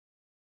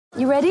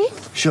You ready?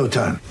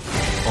 Showtime.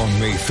 On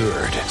May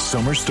 3rd,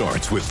 summer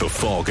starts with The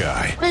Fall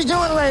Guy. Let's do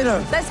it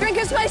later. Let's drink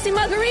a spicy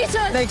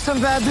margarita. Make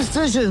some bad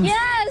decisions.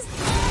 Yes!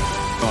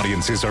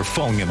 Audiences are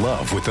falling in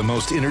love with the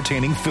most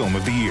entertaining film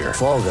of the year.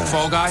 Fall Guy.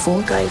 Fall Guy?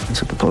 Fall Guy.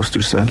 That's what the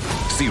poster said.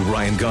 See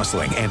Ryan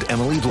Gosling and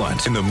Emily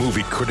Blunt in the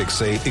movie critics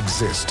say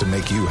exists to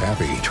make you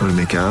happy. Trying to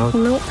make it out?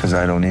 Nope. Because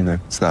I don't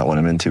either. It's not what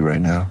I'm into right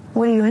now.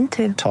 What are you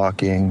into?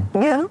 Talking.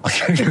 Yeah.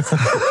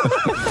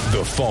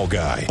 The Fall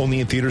Guy.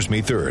 Only in theaters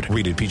May 3rd.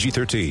 Rated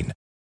PG-13.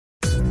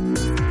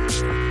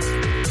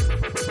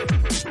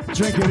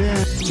 Drink it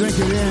in, drink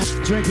it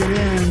in, drink it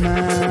in,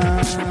 man.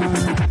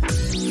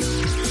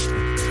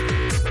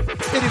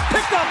 It is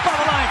picked up by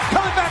the Lions.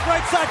 Coming back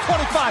right side,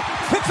 25.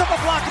 Picks up a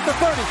block at the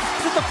 30.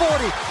 It's at the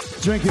 40.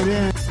 Drink it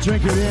in,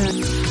 drink it in.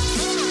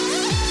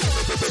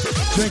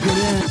 Drink it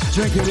in,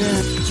 drink it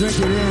in, drink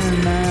it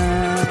in,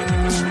 man.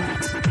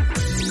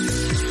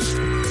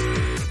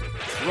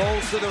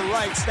 Rolls to the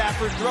right.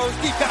 Stafford throws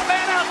deep. Got a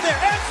man out there.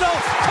 Enzo.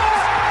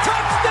 Caught.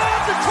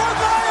 Touchdown, Detroit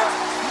Lions.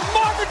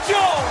 Marvin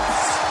Jones.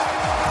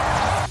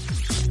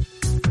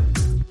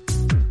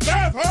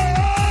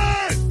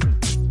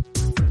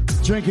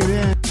 Drink it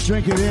in,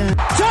 drink it in.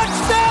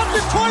 Touchdown,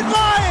 Detroit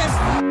Lions.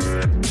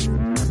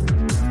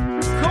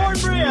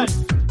 Cornbread.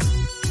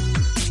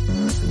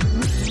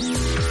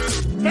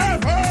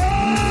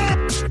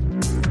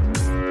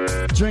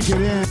 Drink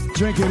it in,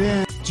 drink it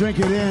in, drink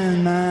it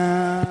in,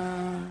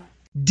 man.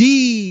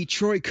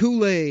 Detroit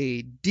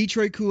Kool-Aid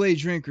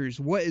drinkers,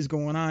 what is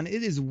going on?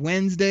 It is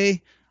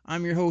Wednesday.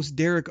 I'm your host,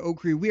 Derek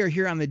Oakrey. We are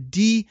here on the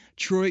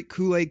Detroit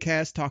Kool-Aid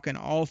Cast talking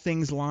all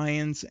things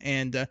Lions.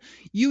 And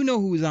you know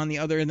who's on the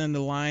other end of the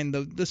line,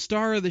 the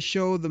star of the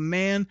show, the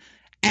man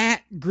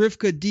at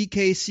Grifka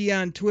DKC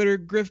on Twitter.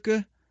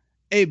 Grifka,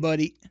 hey,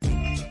 buddy.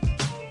 Hey,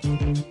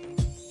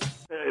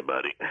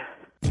 buddy.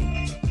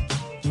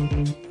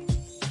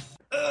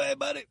 Oh, hey,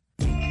 buddy.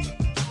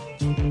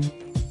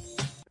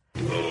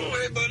 Oh,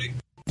 hey, buddy.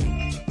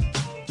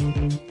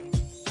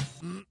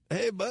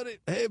 Hey, buddy.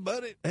 Hey,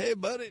 buddy. Hey,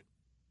 buddy.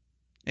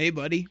 Hey,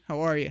 buddy.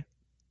 How are you?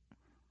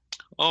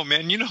 Oh,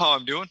 man, you know how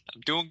I'm doing.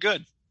 I'm doing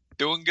good.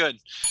 Doing good.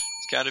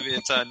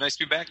 It's nice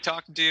to be back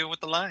talking to you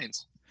with the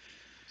Lions.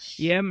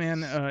 Yeah,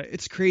 man.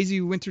 It's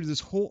crazy. We went through this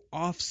whole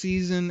off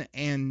season,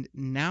 and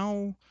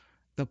now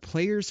the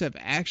players have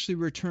actually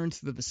returned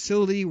to the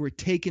facility. We're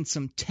taking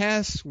some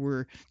tests.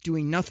 We're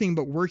doing nothing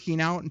but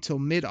working out until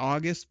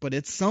mid-August, but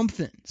it's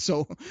something.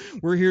 So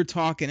we're here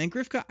talking. And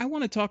Grifka, I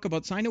want to talk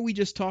about, so I know we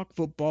just talk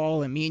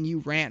football and me and you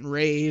rant and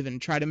rave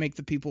and try to make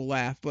the people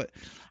laugh, but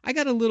I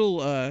got a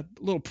little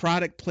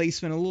product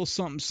placement, a little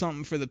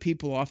something for the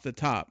people off the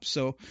top.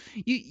 So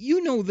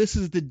you know this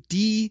is the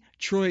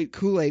Detroit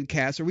Kool-Aid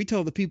Cast, where we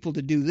tell the people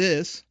to do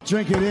this.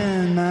 Drink it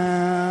in,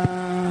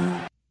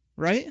 man.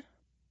 Right?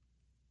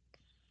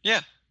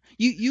 Yeah.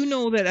 You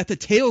know that at the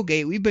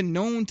tailgate, we've been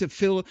known to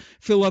fill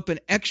up an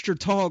extra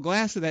tall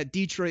glass of that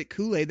Detroit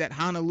Kool-Aid, that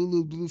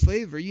Honolulu blue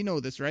flavor. You know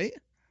this, right?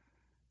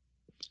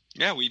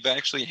 Yeah, we've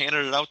actually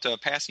handed it out to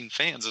passing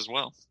fans as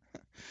well.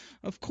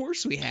 Of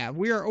course we have.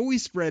 We are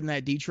always spreading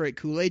that Detroit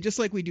Kool-Aid, just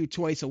like we do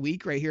twice a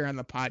week right here on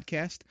the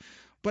podcast.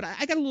 But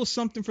I got a little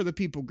something for the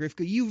people,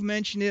 Grifka. You've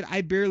mentioned it.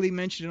 I barely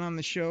mentioned it on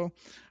the show.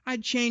 I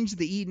changed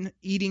the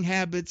eating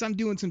habits. I'm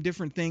doing some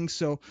different things.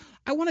 So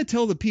I want to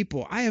tell the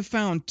people I have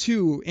found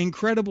 2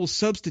 incredible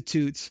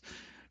substitutes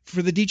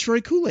for the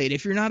Detroit Kool-Aid.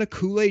 If you're not a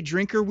Kool-Aid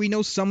drinker, we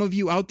know some of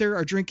you out there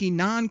are drinking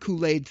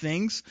non-Kool-Aid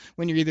things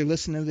when you're either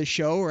listening to the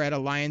show or at a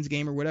Lions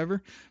game or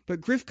whatever. But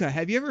Grifka,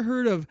 have you ever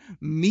heard of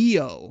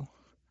Mio?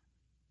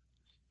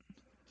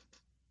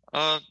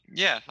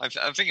 Yeah, I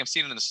think I've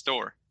seen it in the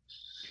store.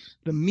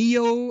 The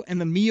Mio and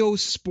the Mio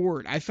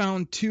Sport. I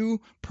found 2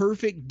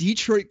 perfect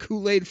Detroit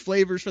Kool-Aid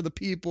flavors for the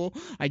people.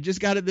 I just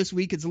got it this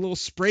week. It's a little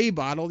spray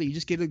bottle. You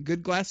just get a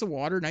good glass of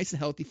water, nice and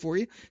healthy for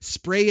you.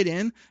 Spray it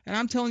in. And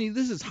I'm telling you,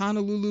 this is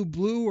Honolulu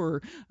blue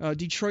or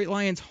Detroit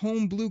Lions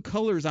home blue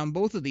colors on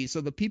both of these.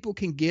 So the people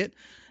can get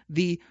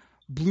the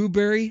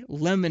blueberry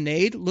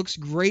lemonade. Looks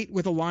great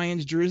with a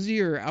Lions jersey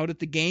or out at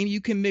the game.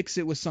 You can mix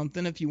it with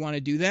something if you want to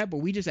do that, but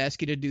we just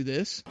ask you to do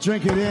this.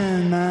 Drink it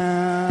in,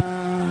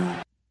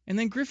 man. And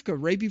then Grifka,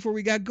 right before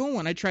we got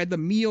going, I tried the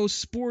Mio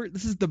Sport.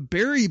 This is the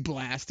Berry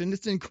Blast, and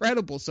it's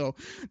incredible. So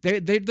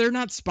they're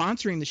not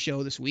sponsoring the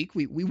show this week.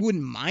 We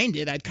wouldn't mind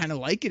it. I'd kind of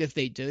like it if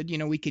they did. You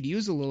know, we could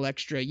use a little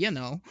extra,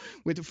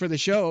 for the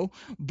show.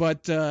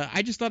 But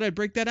I just thought I'd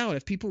break that out.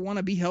 If people want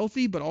to be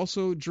healthy but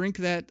also drink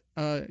that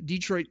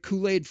Detroit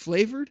Kool-Aid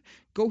flavored,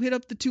 go hit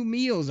up the 2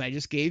 Mios I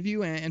just gave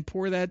you and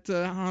pour that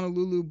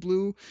Honolulu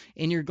blue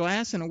in your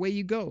glass, and away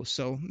you go.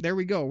 So there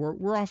we go.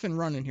 We're off and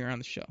running here on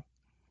the show.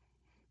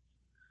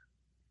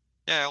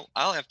 Yeah,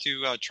 I'll have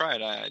to try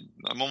it.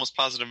 I'm almost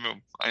positive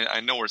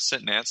I know where it's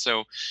sitting at.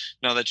 So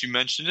now that you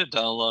mentioned it,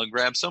 I'll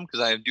grab some because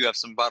I do have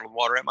some bottled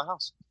water at my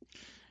house.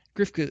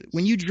 Grifka,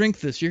 when you drink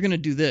this, you're going to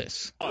do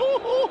this.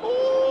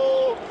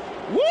 Woo!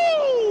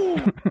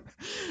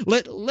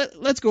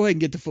 Let's go ahead and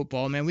get to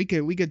football, man. We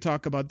could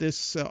talk about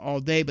this all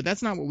day, but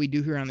that's not what we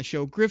do here on the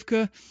show.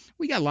 Grifka,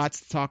 we got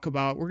lots to talk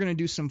about. We're going to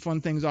do some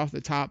fun things off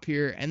the top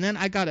here, and then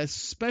I got a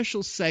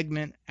special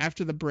segment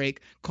after the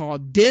break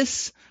called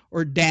Dis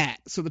or Dat.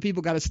 So the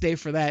people got to stay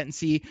for that and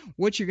see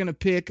what you're going to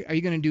pick. Are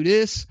you going to do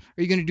this?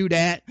 Are you going to do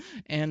that?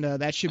 And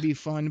that should be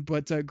fun.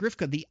 But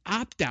Grifka, the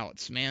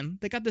opt-outs, man.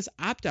 They got this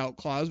opt-out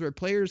clause where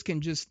players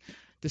can just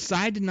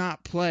decide to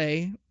not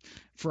play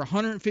for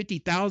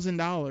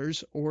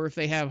 $150,000, or if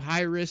they have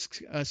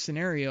high-risk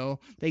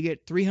scenario, they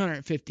get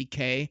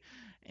 $350K.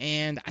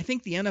 And I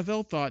think the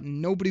NFL thought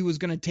nobody was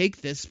going to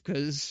take this,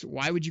 because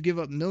why would you give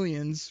up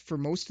millions for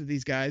most of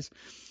these guys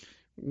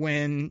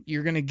when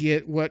you're going to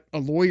get what a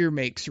lawyer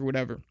makes or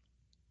whatever?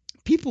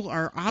 People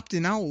are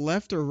opting out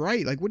left or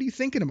right. Like, what are you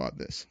thinking about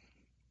this?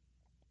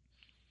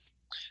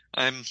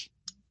 I'm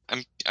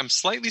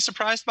slightly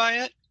surprised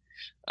by it.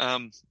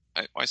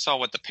 I saw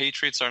what the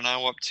Patriots are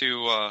now up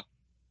to.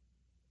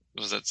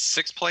 Was it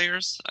 6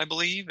 players, I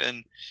believe,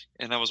 and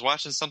I was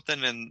watching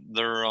something, and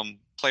they're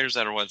players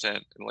that are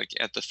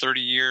at the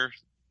 30 year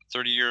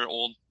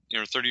old,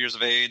 30 years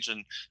of age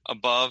and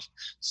above.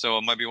 So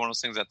it might be one of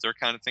those things that they're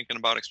kind of thinking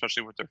about,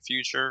 especially with their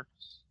future.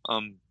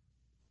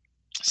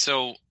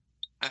 So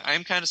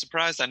I'm kind of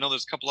surprised. I know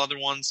there's a couple other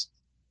ones.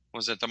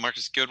 Was it the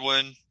Marquise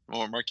Goodwin?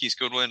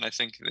 I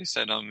think they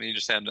said he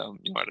just had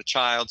had a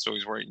child, so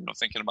he's worried,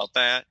 thinking about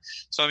that.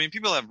 So I mean,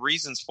 people have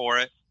reasons for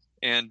it,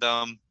 and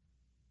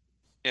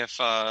if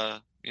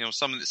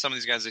some of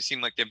these guys, they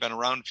seem like they've been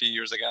around a few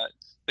years.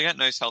 They got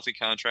nice, healthy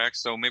contracts,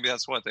 so maybe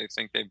that's what they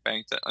think they've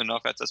banked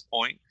enough at this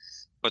point.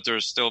 But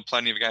there's still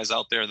plenty of guys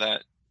out there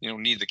that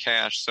need the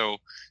cash, so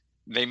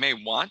they may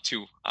want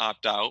to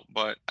opt out,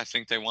 but I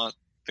think they want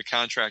the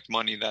contract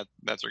money that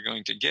they're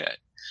going to get.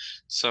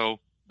 So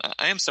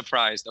I am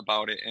surprised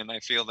about it, and I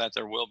feel that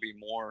there will be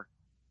more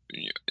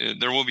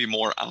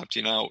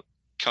opting out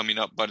coming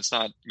up, but it's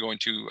not going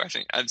to. I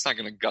think it's not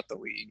going to gut the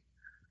league.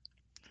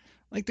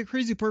 Like, the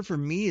crazy part for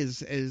me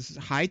is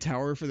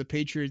Hightower for the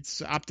Patriots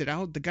opted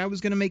out. The guy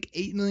was going to make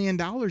 $8 million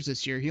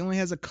this year. He only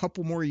has a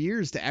couple more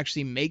years to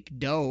actually make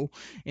dough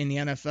in the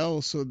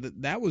NFL, so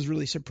that was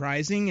really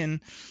surprising.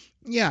 And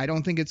yeah, I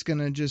don't think it's going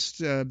to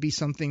just be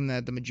something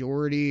that the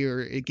majority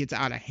or it gets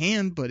out of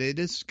hand, but it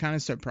is kind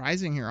of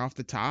surprising here off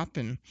the top.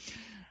 And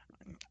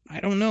I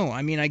don't know.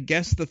 I mean, I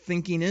guess the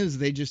thinking is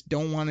they just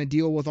don't want to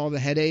deal with all the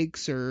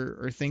headaches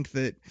or think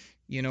that,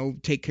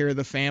 take care of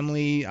the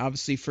family,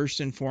 obviously first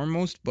and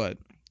foremost, but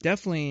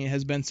definitely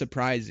has been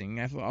surprising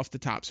off the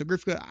top. So,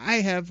 Grifka, I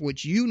have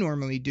what you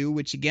normally do,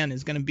 which again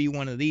is going to be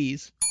one of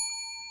these.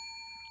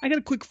 I got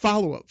a quick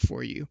follow-up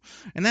for you,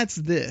 and that's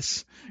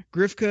this.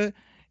 Grifka,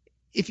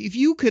 if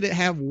you could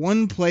have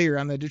one player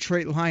on the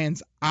Detroit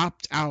Lions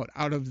opt out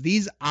of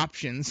these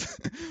options,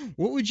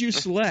 what would you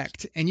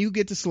select? And you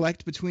get to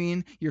select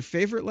between your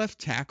favorite left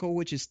tackle,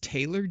 which is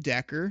Taylor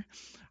Decker.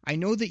 I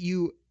know that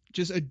you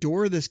just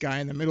adore this guy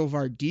in the middle of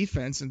our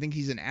defense and think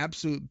he's an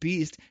absolute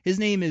beast. His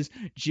name is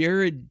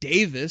Jared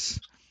Davis.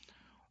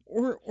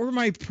 Or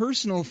my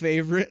personal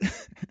favorite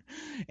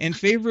and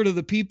favorite of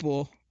the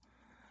people,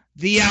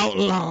 the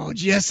outlaw,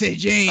 Jesse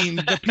James,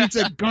 the piece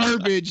of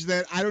garbage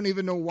that I don't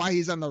even know why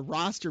he's on the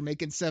roster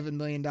making $7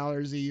 million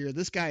a year.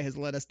 This guy has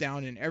let us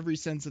down in every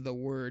sense of the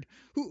word.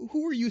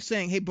 Who are you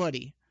saying, hey,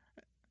 buddy,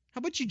 how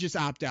about you just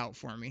opt out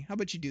for me? How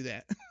about you do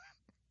that?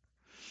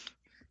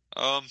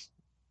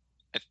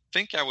 I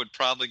think I would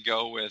probably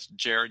go with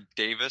Jared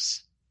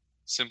Davis.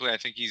 Simply, I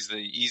think he's the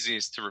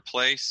easiest to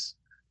replace.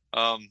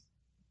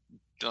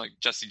 Like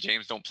Jesse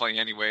James don't play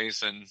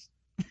anyways, and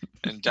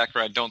Decker,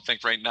 I don't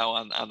think right now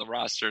on the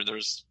roster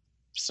there's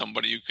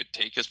somebody who could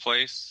take his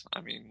place.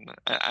 I mean,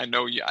 I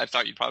know I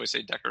thought you'd probably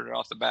say Decker right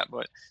off the bat,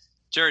 but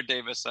Jared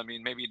Davis, I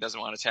mean, maybe he doesn't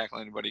want to tackle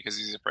anybody because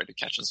he's afraid of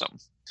catching something.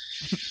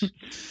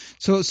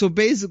 So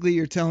basically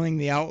you're telling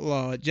the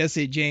outlaw,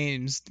 Jesse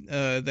James,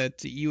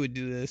 that you would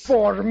do this.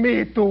 For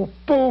me to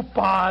poop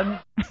on.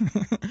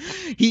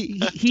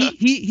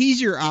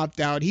 He's your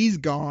opt-out. He's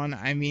gone.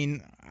 I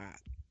mean,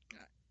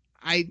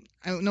 I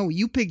don't know.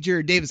 You pick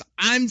Jared Davis.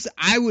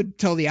 I would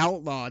tell the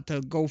outlaw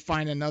to go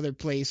find another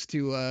place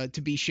to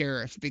be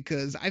sheriff,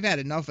 because I've had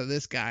enough of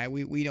this guy.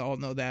 We all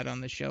know that on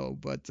the show,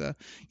 but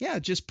yeah,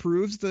 it just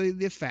proves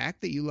the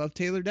fact that you love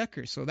Taylor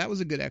Decker. So that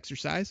was a good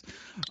exercise.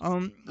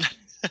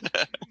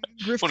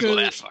 Grifka, Wouldn't go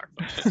that far.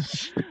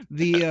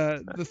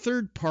 the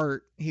third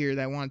part here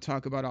that I want to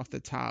talk about off the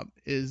top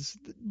is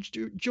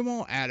the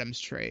Jamal Adams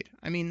trade.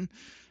 I mean,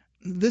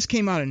 this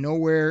came out of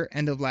nowhere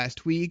end of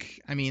last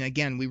week. I mean,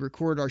 again, we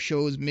record our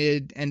shows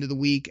end of the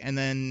week, and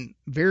then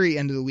very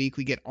end of the week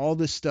we get all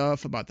this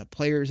stuff about the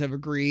players have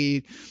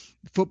agreed,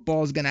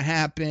 football's going to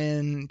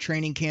happen,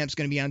 training camp's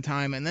going to be on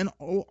time, and then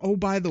oh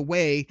by the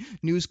way,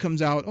 news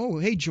comes out, oh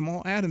hey,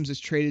 Jamal Adams is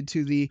traded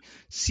to the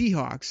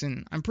Seahawks,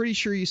 and I'm pretty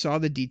sure you saw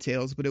the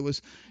details, but it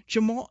was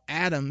Jamal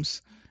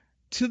Adams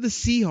to the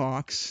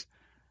Seahawks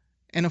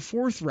and a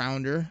 4th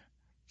rounder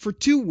for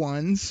 2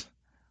 1s,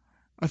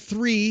 a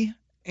 3,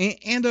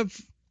 and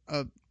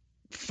a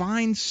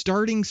fine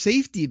starting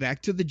safety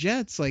back to the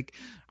Jets. Like,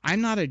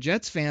 I'm not a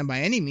Jets fan by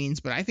any means,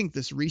 but I think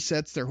this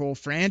resets their whole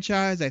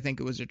franchise. I think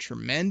it was a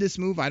tremendous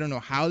move. I don't know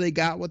how they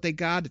got what they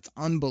got. It's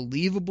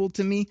unbelievable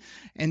to me.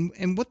 And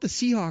what the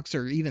Seahawks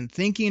are even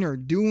thinking or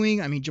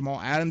doing. I mean, Jamal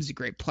Adams is a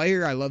great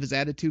player. I love his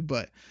attitude,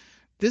 but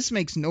this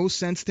makes no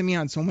sense to me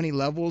on so many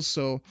levels.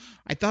 So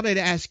I thought I'd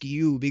ask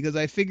you, because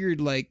I figured,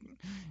 like,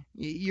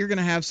 you're going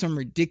to have some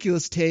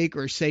ridiculous take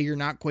or say you're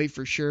not quite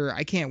for sure.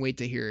 I can't wait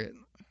to hear it.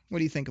 What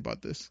do you think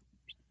about this?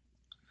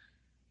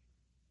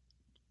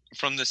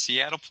 From the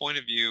Seattle point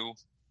of view,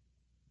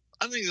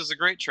 I think this is a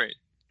great trade.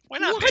 Why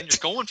not, man? You're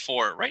going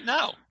for it right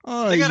now.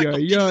 They got to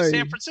compete with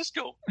San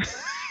Francisco.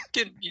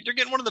 You're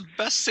getting one of the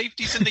best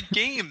safeties in the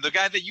game, the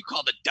guy that you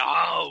call the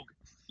dog.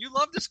 You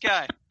love this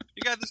guy.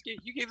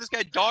 You gave this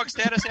guy dog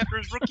status after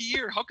his rookie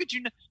year. How could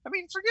you – I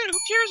mean, forget it.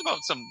 Who cares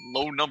about some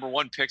low number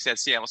 1 picks at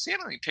Seattle?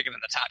 Seattle ain't picking in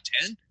the top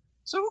 10.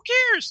 So who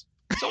cares?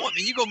 So, I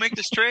mean, you go make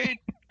this trade.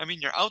 I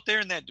mean, you're out there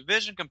in that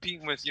division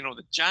competing with,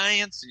 the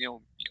Giants.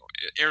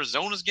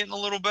 Arizona's getting a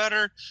little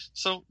better.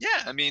 So,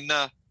 yeah, I mean,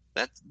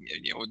 that's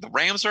the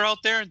Rams are out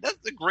there. That's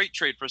a great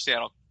trade for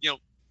Seattle.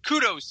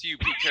 Kudos to you,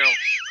 Pete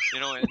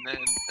Carroll,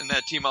 and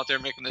that team out there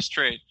making this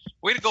trade.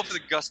 Way to go for the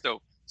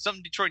gusto.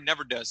 Something Detroit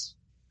never does.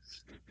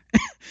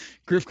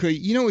 Grifka,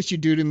 you know what you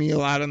do to me a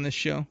lot on this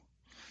show?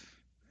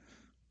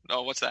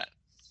 Oh, what's that?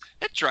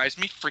 That drives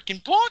me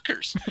freaking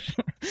bonkers.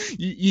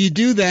 You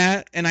do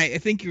that, and I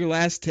think your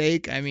last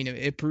take, I mean,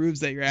 it proves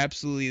that you're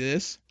absolutely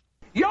this.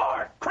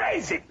 You're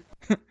crazy.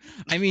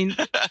 I mean,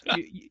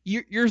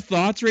 your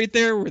thoughts right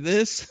there were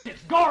this.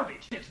 It's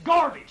garbage. It's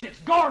garbage. It's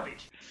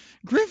garbage.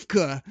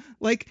 Grifka,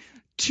 like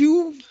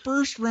 2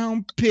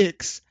 first-round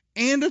picks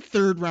and a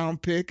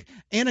 3rd-round pick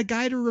and a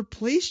guy to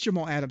replace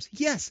Jamal Adams.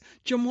 Yes,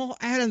 Jamal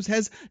Adams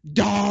has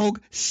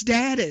dog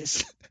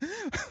status.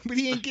 But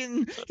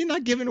he's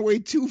not giving away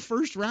 2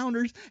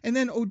 first-rounders. And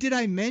then, did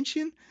I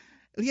mention?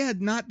 Yeah,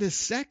 not the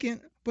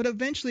second, but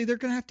eventually they're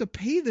going to have to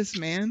pay this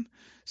man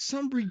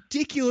some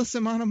ridiculous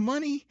amount of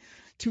money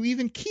to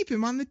even keep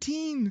him on the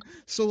team.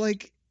 So,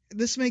 like,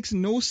 this makes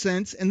no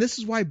sense, and this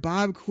is why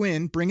Bob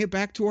Quinn, bring it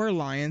back to our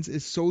Lions,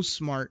 is so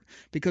smart,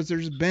 because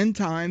there's been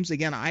times,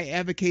 again, I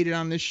advocated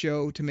on this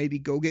show to maybe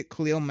go get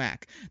Khalil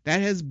Mack.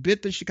 That has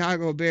bit the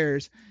Chicago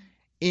Bears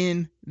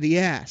in the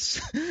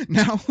ass.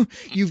 Now,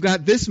 you've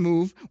got this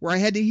move where I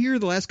had to hear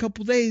the last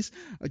couple days,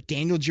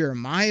 Daniel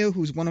Jeremiah,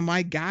 who's one of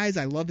my guys,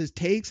 I love his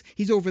takes,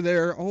 he's over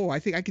there, I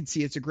think I can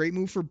see it's a great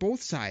move for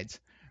both sides.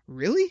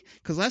 Really?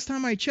 Because last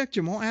time I checked,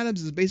 Jamal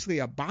Adams is basically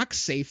a box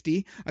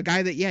safety, a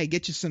guy that, he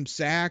gets you some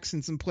sacks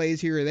and some plays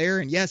here or there,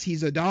 and yes,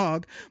 he's a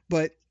dog,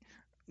 but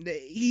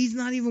he's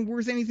not even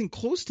worth anything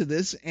close to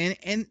this,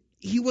 and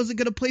he wasn't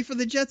going to play for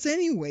the Jets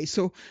anyway.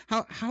 So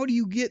how do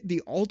you get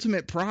the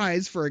ultimate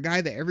prize for a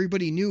guy that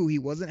everybody knew he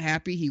wasn't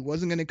happy, he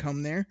wasn't going to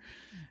come there?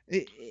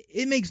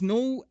 It makes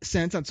no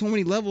sense on so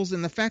many levels,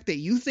 and the fact that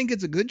you think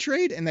it's a good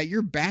trade and that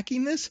you're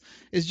backing this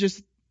is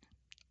just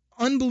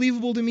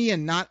unbelievable to me,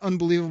 and not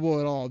unbelievable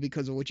at all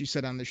because of what you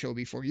said on the show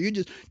before.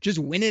 You just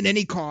win at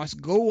any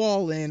cost, go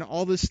all in,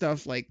 all this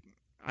stuff. Like,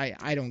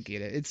 I don't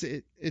get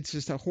it. It's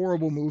just a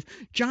horrible move.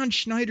 John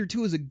Schneider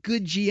too is a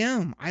good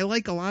GM. I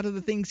like a lot of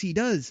the things he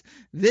does.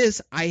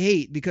 This I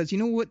hate, because you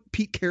know what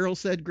Pete Carroll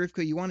said,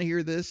 Grifka? You want to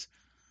hear this?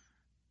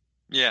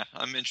 Yeah,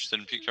 I'm interested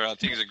in Pete Carroll. I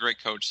think he's a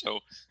great coach. So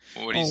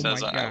what he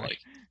says, I like.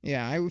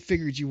 Yeah, I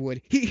figured you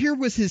would. Here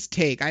was his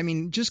take. I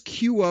mean, just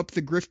cue up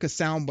the Grifka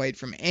soundbite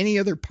from any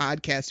other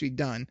podcast we've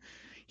done.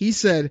 He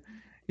said,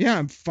 "Yeah,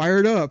 I'm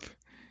fired up.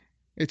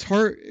 It's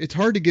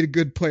hard to get a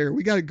good player.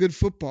 We got a good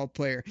football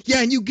player.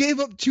 Yeah, and you gave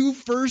up 2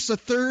 firsts, a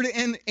third,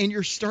 and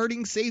your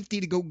starting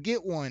safety to go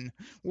get one.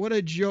 What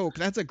a joke.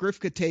 That's a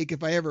Grifka take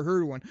if I ever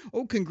heard one.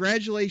 Oh,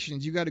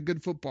 congratulations. You got a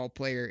good football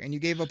player, and you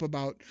gave up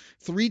about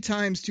 3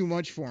 times too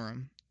much for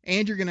him.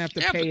 And you're going to have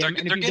to pay him.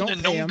 And if you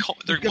don't pay him,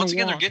 they're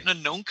getting a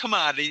known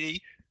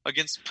commodity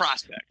against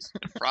prospects.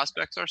 And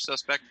prospects are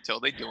suspect until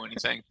they do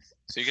anything.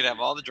 So you could have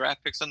all the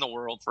draft picks in the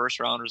world, first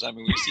rounders. I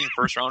mean, we've seen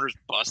first rounders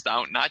bust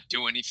out, not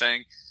do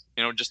anything.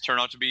 Just turn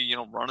out to be,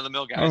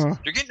 run-of-the-mill guys.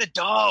 You're getting a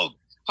dog.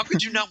 How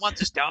could you not want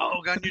this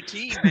dog on your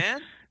team,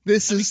 man?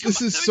 This is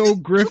so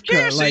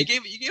Grifka. Like,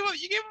 you gave him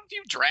a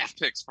few draft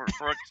picks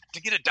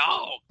to get a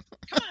dog.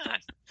 Come on.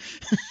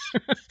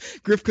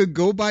 Grifka,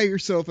 go buy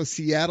yourself a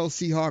Seattle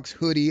Seahawks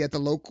hoodie at the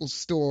local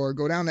store.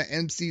 Go down to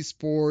MC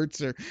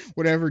Sports or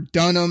whatever,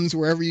 Dunham's,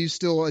 wherever you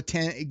still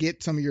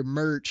get some of your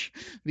merch,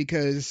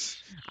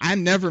 because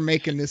I'm never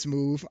making this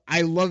move.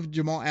 I love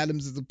Jamal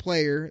Adams as a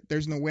player.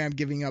 There's no way I'm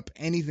giving up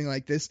anything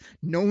like this.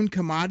 Known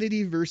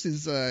commodity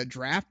versus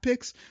draft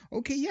picks.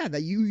 Okay, yeah,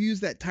 that you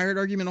use that tired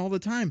argument all the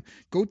time.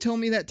 Go tell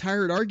me that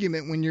tired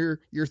argument when your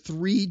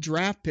 3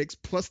 draft picks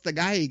plus the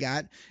guy you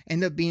got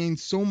end up being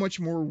so much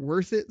more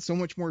worth it, so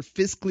much more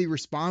fiscally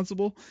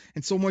responsible,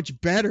 and so much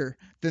better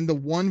than the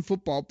one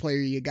football player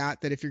you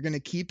got, that if you're going to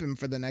keep him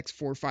for the next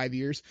 4 or 5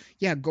 years,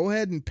 yeah, go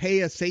ahead and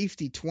pay a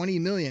safety $20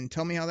 million.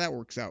 Tell me how that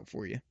works out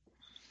for you.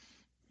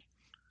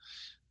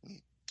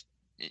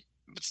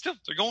 But but still,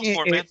 they're going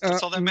for it, man.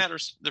 That's all that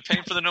matters. They're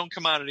paying for the known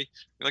commodity.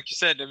 Like you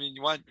said, I mean,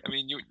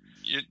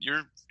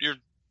 you're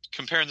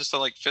comparing this to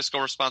like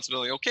fiscal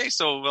responsibility. Okay,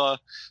 so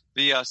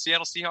the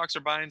Seattle Seahawks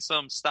are buying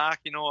some stock,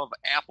 of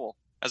Apple,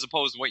 as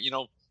opposed to what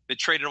they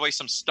traded away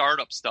some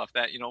startup stuff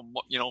that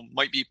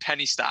might be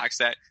penny stocks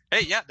that,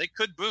 hey, yeah, they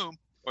could boom,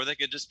 or they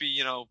could just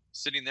be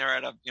sitting there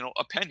at a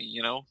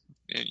penny,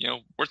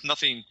 worth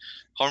nothing.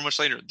 However much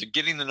later, they're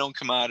getting the known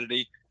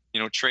commodity,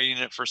 trading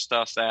it for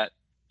stuff that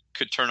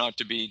could turn out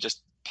to be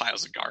just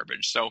piles of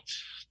garbage. So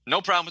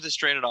no problem with this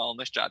trade at all.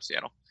 Nice job,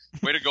 Seattle.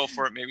 Way to go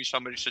for it. Maybe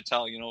somebody should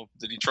tell,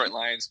 the Detroit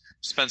Lions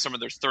spend some of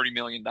their $30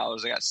 million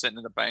they got sitting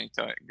in the bank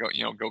to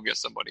go get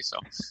somebody. So,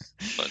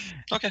 but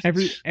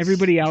okay.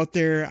 Everybody out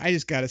there, I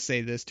just got to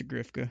say this to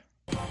Grifka.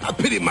 I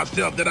pity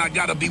myself that I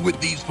got to be with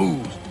these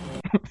fools.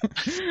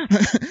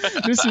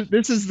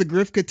 This is the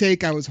Grifka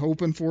take I was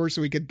hoping for,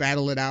 so we could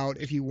battle it out.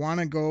 If you want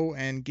to go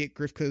and get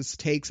Grifka's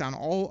takes on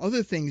all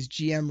other things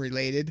GM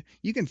related,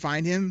 you can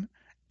find him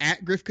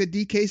at Grifka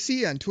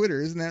DKC on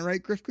Twitter. Isn't that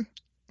right, Grifka?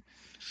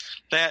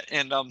 That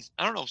and I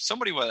don't know,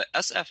 somebody with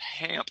SF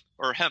Hemp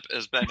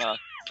has been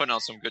putting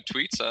out some good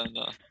tweets, and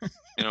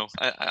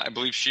I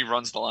believe she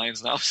runs the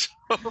Lions now. So.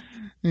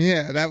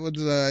 Yeah, that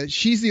was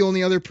she's the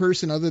only other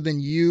person other than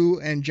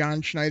you and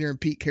John Schneider and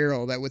Pete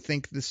Carroll that would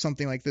think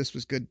something like this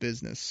was good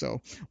business.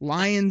 So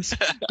Lions,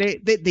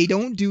 they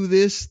don't do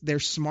this. They're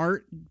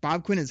smart.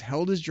 Bob Quinn has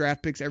held his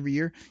draft picks every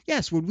year.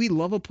 Yes, would we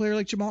love a player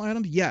like Jamal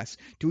Adams? Yes.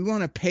 Do we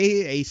want to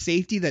pay a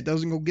safety that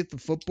doesn't go get the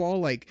football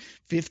like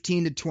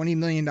 $15 to $20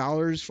 million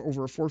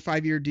over a 4 or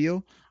 5 year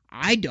deal?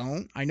 I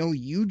don't. I know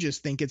you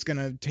just think it's going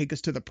to take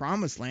us to the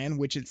promised land,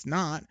 which it's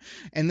not.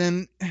 And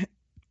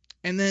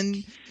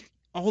then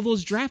all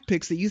those draft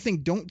picks that you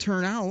think don't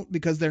turn out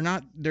because they're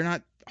not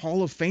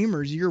Hall of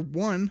Famers year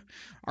one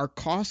are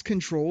cost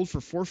controlled for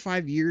 4 or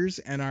 5 years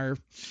and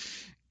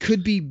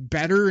could be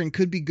better and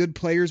could be good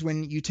players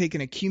when you take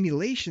an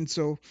accumulation.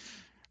 So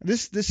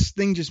this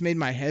thing just made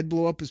my head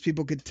blow up, as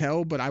people could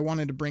tell, but I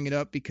wanted to bring it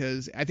up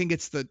because I think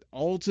it's the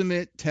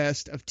ultimate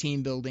test of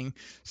team building.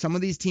 Some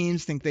of these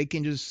teams think they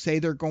can just say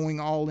they're going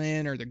all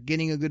in, or they're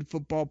getting a good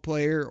football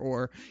player,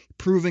 or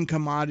proven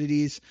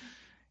commodities.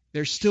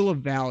 There's still a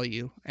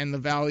value, and the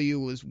value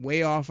was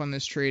way off on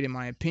this trade, in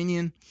my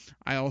opinion.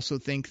 I also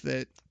think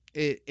that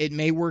it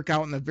may work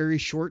out in the very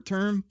short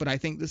term, but I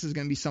think this is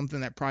going to be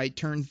something that probably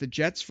turns the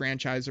Jets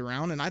franchise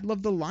around. And I'd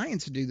love the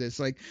Lions to do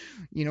this,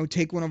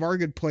 take one of our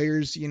good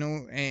players,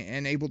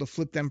 and able to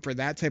flip them for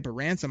that type of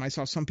ransom. I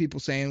saw some people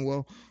saying,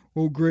 well,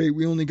 oh great,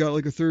 we only got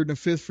like a third and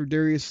a fifth for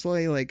Darius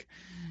Slay.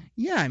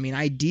 Yeah, I mean,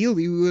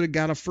 ideally we would have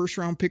got a first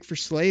round pick for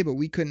Slay, but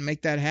we couldn't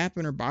make that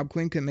happen, or Bob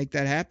Quinn couldn't make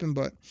that happen.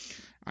 But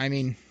I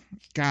mean,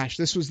 gosh,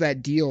 this was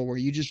that deal where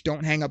you just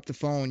don't hang up the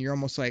phone. You're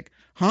almost like,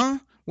 huh?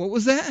 What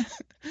was that?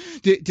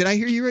 Did I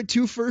hear you were at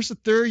 2 first, a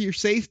third, your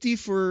safety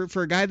for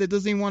a guy that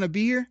doesn't even want to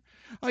be here?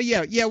 Oh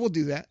yeah, we'll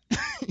do that.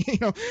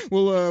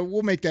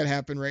 We'll make that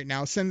happen right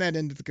now. Send that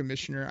into the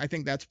commissioner. I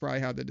think that's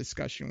probably how the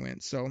discussion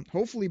went. So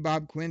hopefully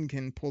Bob Quinn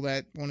can pull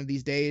that one of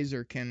these days,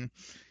 or can,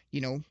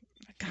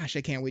 gosh,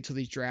 I can't wait till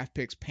these draft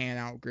picks pan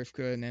out,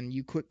 Grifka, and then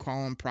you quit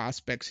calling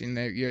prospects and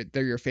they're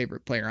your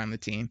favorite player on the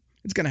team.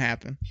 It's gonna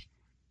happen.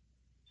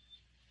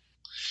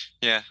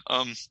 Yeah.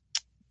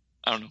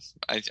 I don't know.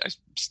 I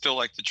still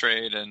like the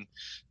trade, and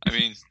I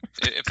mean,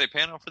 if they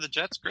pan out for the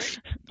Jets, great.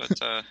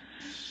 But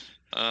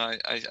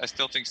I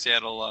still think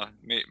Seattle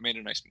made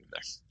a nice move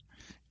there.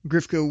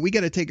 Grifka, we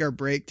got to take our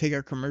break, take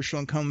our commercial,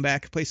 and come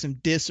back, play some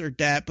dis or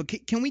dat. But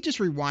can we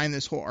just rewind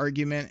this whole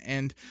argument?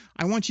 And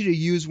I want you to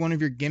use one of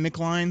your gimmick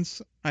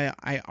lines.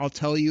 I'll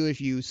tell you if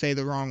you say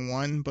the wrong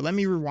one, but let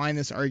me rewind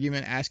this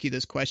argument, ask you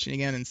this question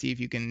again, and see if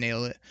you can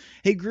nail it.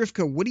 Hey,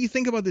 Grifka, what do you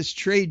think about this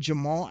trade,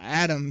 Jamal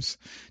Adams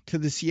to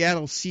the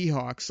Seattle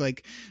Seahawks?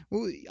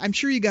 I'm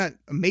sure you got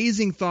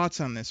amazing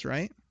thoughts on this,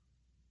 right?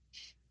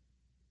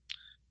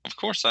 Of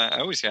course, I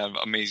always have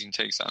amazing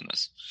takes on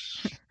this.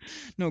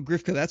 No,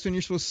 Grifka, that's when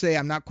you're supposed to say,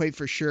 I'm not quite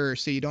for sure,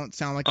 so you don't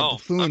sound like a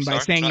buffoon by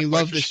saying you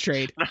love this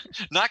trade.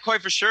 Not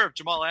quite for sure if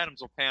Jamal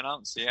Adams will pan out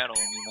in Seattle.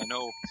 I mean,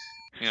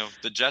 I know,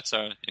 the Jets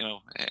are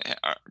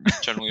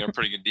generally a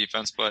pretty good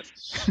defense, but,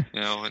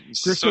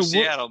 Grifka, so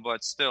Seattle,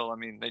 but still, I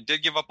mean, they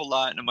did give up a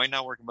lot, and it might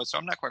not work, but so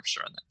I'm not quite for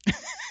sure on that.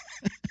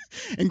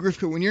 And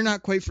Grifka, when you're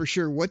not quite for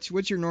sure,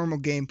 what's your normal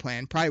game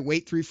plan? Probably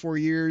wait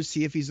 3-4 years,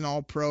 see if he's an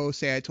all-pro,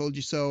 say I told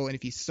you so, and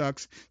if he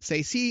sucks,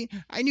 say, see,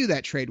 I knew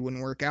that trade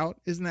wouldn't work out.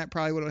 Isn't that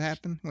probably what would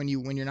happen when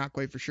you're not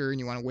quite for sure and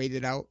you want to wait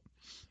it out?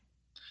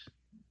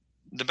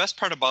 The best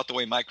part about the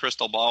way my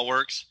crystal ball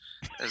works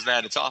is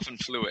that it's often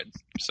fluid.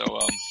 So,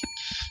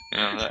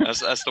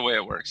 that's the way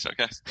it works.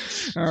 Okay.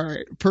 All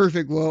right.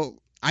 Perfect. Well,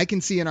 I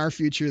can see in our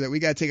future that we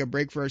got to take a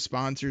break for our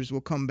sponsors.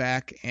 We'll come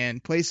back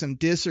and play some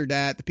dis or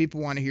dat. The people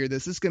want to hear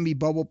this. This is going to be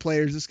bubble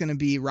players. This is going to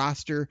be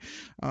roster.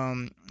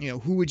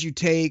 Who would you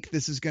take?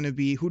 This is going to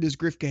be who does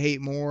Grifka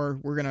hate more?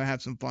 We're going to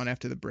have some fun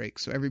after the break.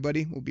 So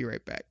everybody, we'll be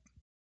right back.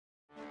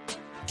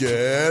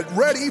 Get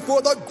ready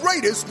for the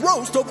greatest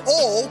roast of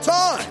all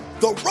time.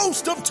 The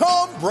Roast of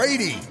Tom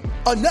Brady.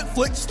 A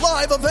Netflix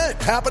live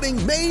event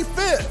happening May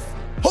 5th.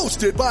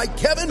 hosted by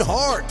Kevin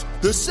Hart.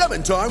 The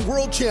 7-time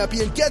world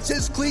champion gets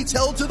his cleats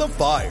held to the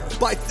fire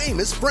by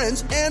famous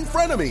friends and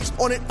frenemies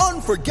on an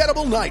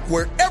unforgettable night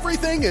where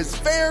everything is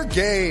fair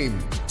game.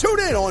 Tune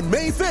in on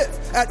May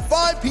 5th at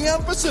 5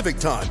 p.m. Pacific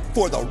time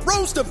for the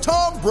Roast of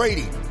Tom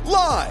Brady,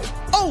 live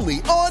only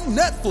on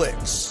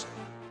Netflix.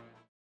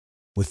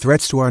 With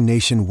threats to our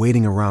nation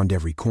waiting around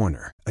every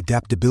corner,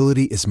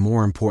 adaptability is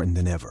more important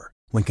than ever.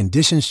 When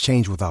conditions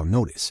change without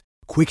notice,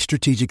 quick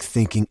strategic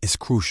thinking is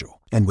crucial.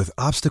 And with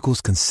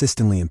obstacles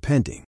consistently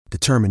impending,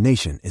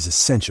 determination is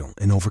essential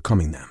in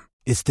overcoming them.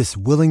 It's this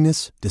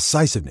willingness,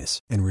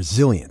 decisiveness, and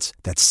resilience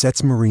that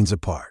sets Marines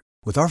apart.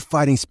 With our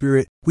fighting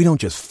spirit, we don't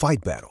just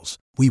fight battles,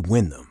 we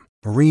win them.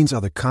 Marines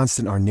are the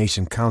constant our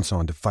nation counts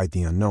on to fight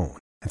the unknown.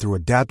 And through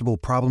adaptable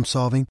problem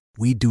solving,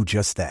 we do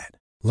just that.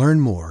 Learn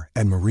more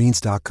at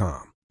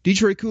Marines.com.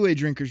 Detroit Kool-Aid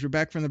drinkers, we're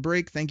back from the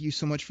break. Thank you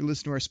so much for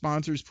listening to our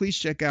sponsors. Please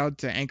check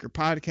out Anchor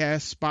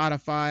Podcasts,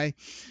 Spotify,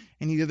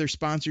 any other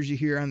sponsors you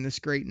hear on this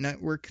great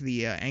network,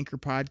 the Anchor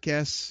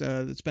Podcasts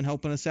that's been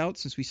helping us out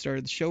since we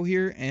started the show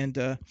here.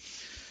 And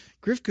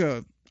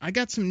Grifka, I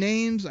got some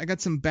names, I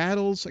got some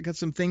battles, I got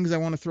some things I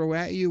want to throw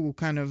at you. We'll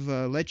kind of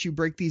let you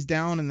break these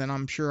down, and then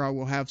I'm sure I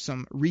will have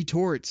some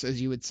retorts,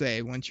 as you would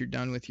say, once you're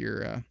done with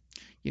your,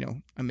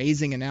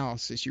 amazing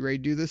analysis. You ready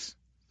to do this?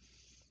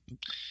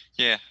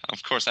 Yeah,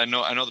 of course. I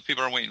know the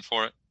people are waiting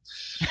for it.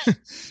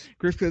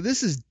 Grifka,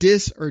 this is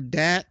Dis or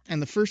Dat,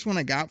 and the first one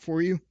I got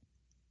for you,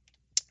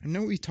 I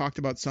know we talked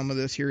about some of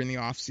this here in the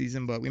off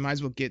season, but we might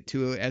as well get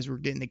to it as we're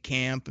getting to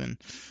camp, and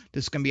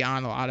this is going to be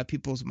on a lot of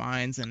people's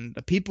minds, and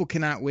the people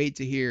cannot wait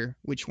to hear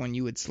which one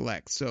you would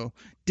select. So,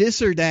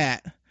 Dis or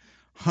Dat,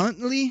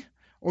 Huntley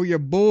or your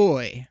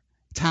boy,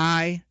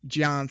 Ty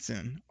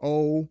Johnson?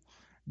 Oh,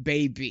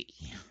 baby.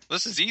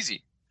 This is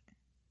easy.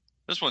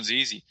 This one's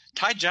easy.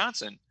 Ty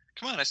Johnson.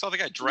 Come on, I saw the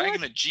guy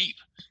dragging a Jeep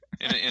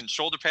and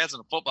shoulder pads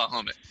and a football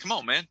helmet. Come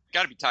on, man.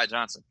 Got to be Ty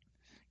Johnson.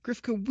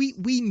 Grifka,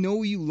 we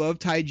know you love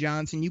Ty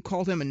Johnson. You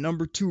called him a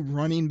number 2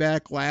 running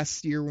back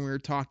last year when we were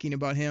talking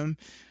about him.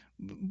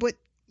 But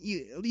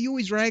you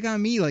always rag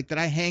on me like that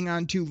I hang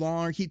on too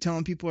long or keep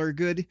telling people are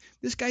good.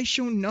 This guy's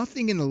shown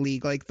nothing in the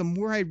league. Like, the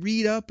more I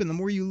read up and the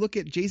more you look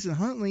at Jason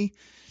Huntley,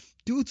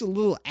 dude's a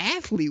little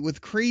athlete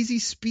with crazy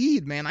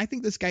speed, man. I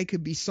think this guy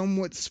could be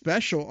somewhat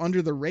special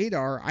under the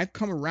radar. I've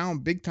come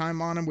around big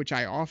time on him, which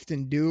I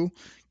often do.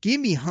 Give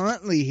me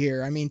Huntley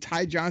here. I mean,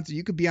 Ty Johnson,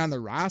 you could be on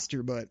the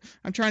roster, but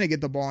I'm trying to get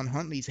the ball in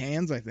Huntley's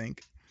hands, I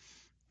think.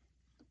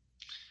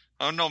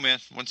 Oh, no, man.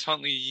 Once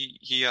Huntley,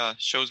 he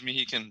shows me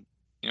he can,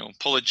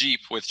 pull a Jeep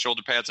with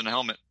shoulder pads and a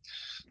helmet.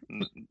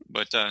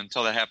 But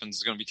until that happens,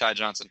 it's going to be Ty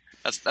Johnson.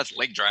 That's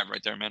leg drive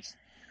right there, man.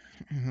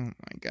 Oh, my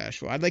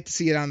gosh. Well, I'd like to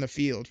see it on the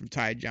field from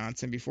Ty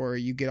Johnson before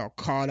you get all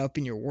caught up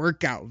in your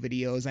workout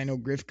videos. I know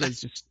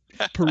Grifka's just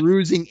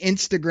perusing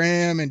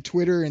Instagram and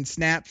Twitter and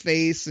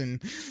Snapface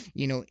and,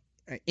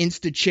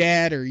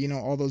 InstaChat or,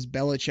 all those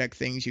Belichick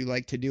things you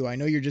like to do. I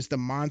know you're just a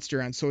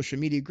monster on social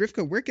media.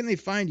 Grifka, where can they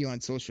find you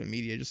on social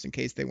media just in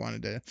case they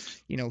wanted to,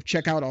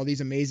 check out all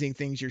these amazing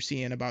things you're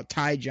seeing about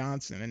Ty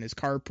Johnson and his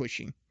car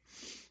pushing?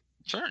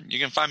 Sure. You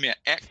can find me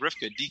at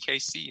Grifka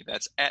DKC.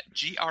 That's at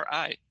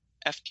GRIFKA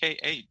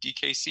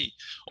DKC.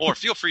 Or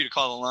feel free to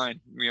call the line.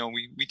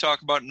 We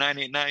talk about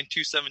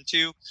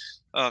 989-272,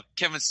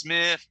 Kevin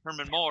Smith,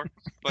 Herman Moore.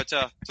 But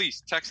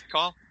please text,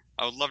 call.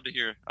 I would love to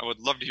hear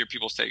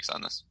people's takes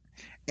on this.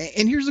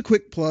 And here's a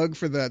quick plug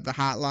for the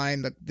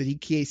hotline, the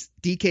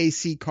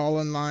DKC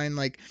call-in line.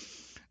 Like,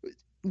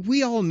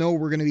 we all know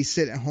we're going to be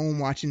sitting at home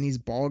watching these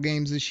ball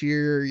games this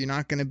year. You're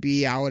not going to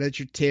be out at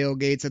your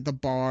tailgates, at the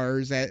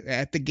bars,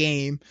 at the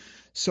game.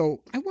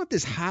 So I want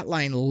this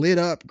hotline lit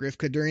up,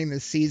 Grifka, during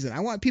this season.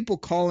 I want people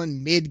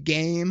calling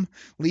mid-game,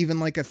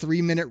 leaving like a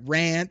 3-minute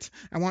rant.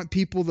 I want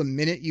people the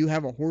minute you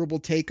have a horrible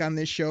take on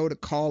this show to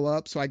call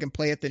up so I can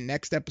play it the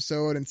next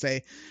episode and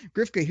say,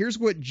 Grifka, here's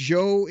what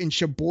Joe in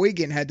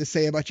Sheboygan had to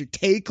say about your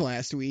take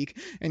last week.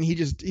 And he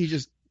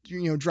just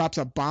drops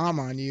a bomb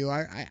on you.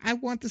 I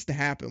want this to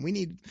happen. We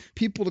need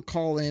people to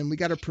call in. We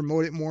got to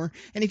promote it more.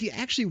 And if you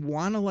actually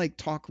want to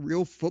talk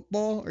real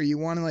football, or you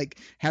want to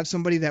have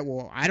somebody that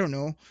will, I don't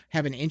know,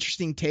 have an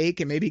interesting take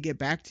and maybe get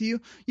back to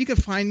you, you can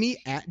find me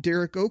at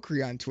Derek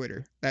Okrie on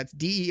Twitter. That's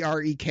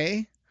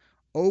DEREK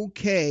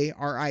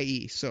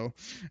OKRIE. So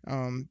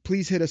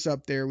please hit us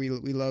up there. We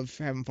love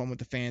having fun with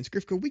the fans.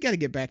 Grifka, we got to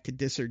get back to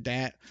Dis or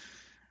Dat.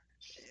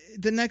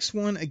 The next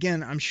one,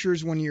 again, I'm sure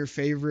is one of your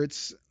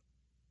favorites.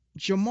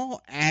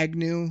 Jamal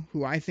Agnew,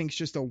 who I think is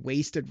just a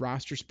wasted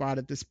roster spot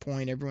at this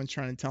point. Everyone's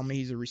trying to tell me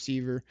he's a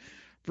receiver.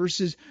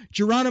 Versus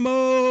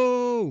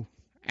Geronimo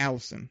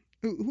Allison.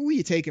 Who are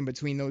you taking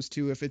between those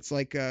two if it's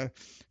like a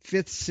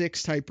 5th,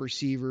 6th type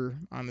receiver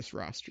on this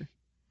roster?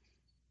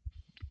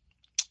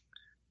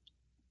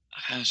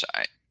 Gosh,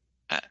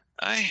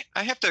 I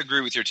have to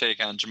agree with your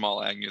take on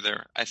Jamal Agnew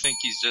there. I think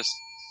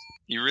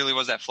he really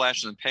was that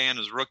flash in the pan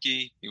as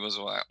rookie. He was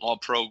an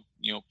all-pro,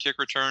 kick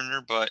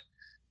returner, but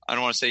I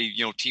don't want to say,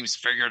 teams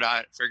figured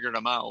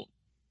him out,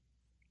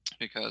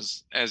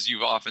 because as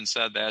you've often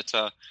said that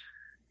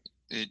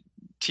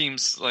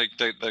teams like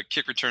the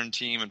kick return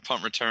team and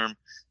punt return,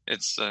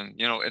 it's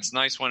it's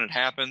nice when it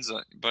happens,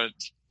 but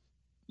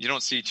you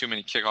don't see too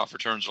many kickoff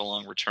returns or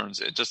long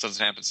returns. It just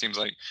doesn't happen. It seems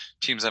like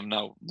teams have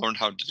now learned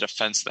how to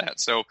defense that.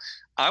 So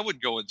I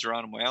would go with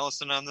Geronimo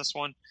Allison on this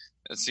one.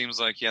 It seems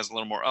like he has a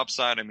little more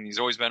upside. I mean, he's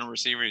always been a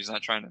receiver. He's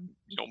not trying to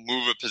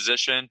move a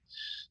position.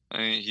 I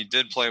mean, he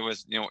did play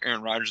with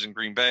Aaron Rodgers in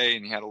Green Bay,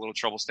 and he had a little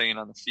trouble staying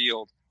on the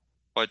field.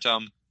 But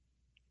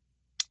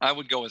I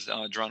would go with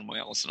Geronimo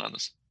Allison on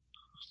this.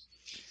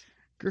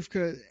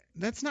 Grifka,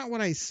 that's not what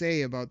I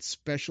say about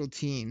special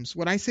teams.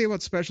 What I say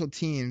about special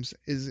teams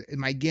is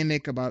my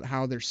gimmick about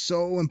how they're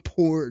so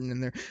important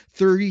and they're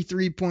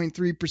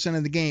 33.3%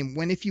 of the game.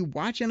 When if you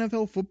watch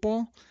NFL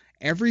football,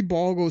 every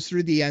ball goes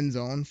through the end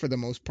zone for the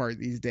most part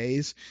these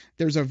days.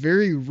 There's a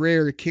very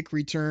rare kick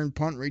return,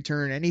 punt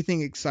return,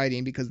 anything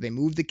exciting because they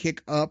move the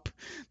kick up.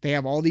 They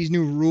have all these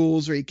new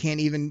rules where you can't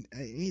even –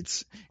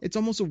 it's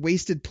almost a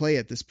wasted play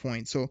at this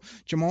point. So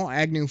Jamal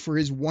Agnew, for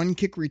his one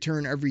kick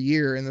return every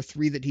year and the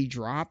 3 that he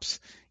drops,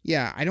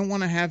 yeah, I don't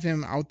want to have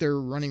him out there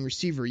running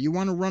receiver. You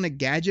want to run a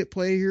gadget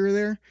play here or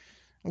there?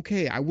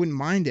 Okay, I wouldn't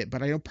mind it,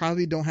 but I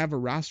probably don't have a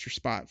roster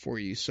spot for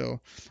you.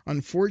 So,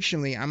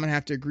 unfortunately, I'm going to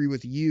have to agree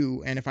with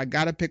you. And if I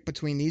got to pick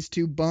between these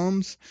two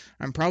bums,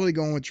 I'm probably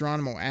going with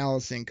Geronimo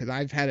Allison because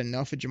I've had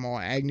enough of Jamal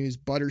Agnew's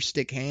butter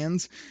stick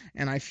hands.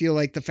 And I feel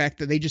like the fact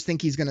that they just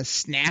think he's going to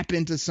snap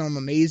into some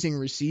amazing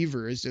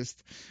receiver is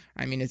just,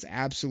 I mean, it's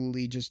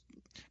absolutely just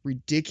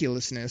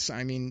ridiculousness.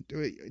 I mean,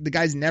 the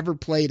guy's never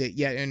played it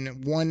yet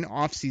in one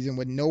offseason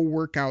with no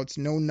workouts,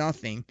 no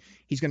nothing.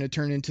 He's going to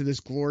turn into this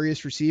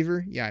glorious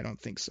receiver? Yeah, I don't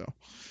think so.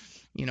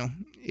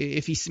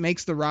 If he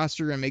makes the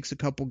roster and makes a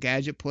couple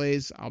gadget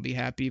plays, I'll be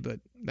happy,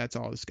 but that's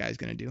all this guy's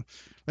going to do.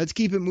 Let's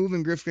keep it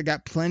moving, Grifka.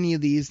 Got plenty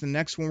of these. The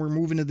next one, we're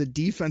moving to the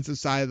defensive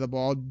side of the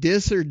ball.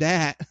 Dis or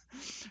dat,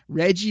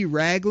 Reggie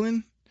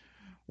Ragland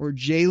or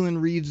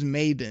Jalen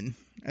Reeves-Maybin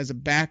as a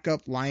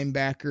backup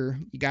linebacker.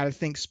 You got to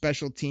think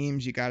special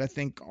teams. You got to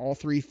think all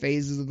 3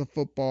 phases of the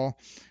football.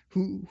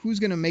 Who's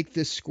going to make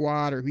this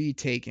squad, or who you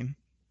taking?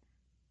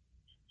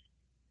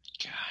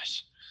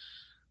 Gosh,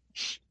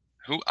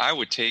 who I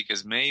would take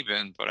is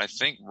Maybin, but I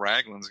think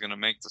Ragland's going to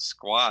make the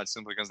squad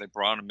simply because they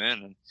brought him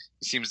in, and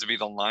he seems to be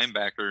the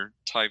linebacker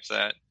type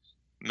that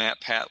Matt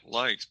Pat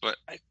likes. But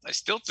I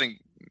still think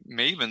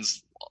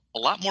Maybin's a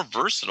lot more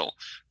versatile.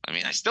 I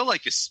mean, I still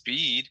like his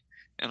speed,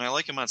 and I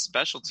like him on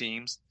special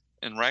teams.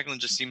 And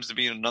Ragland just seems to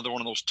be another one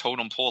of those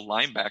totem pole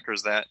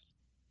linebackers that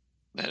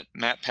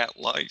Matt Pat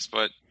likes.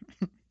 But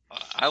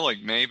I like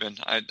Maybin.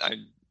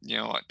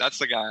 That's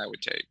the guy I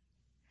would take.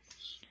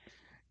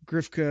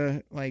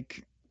 Grifka,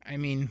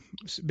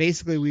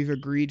 basically we've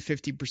agreed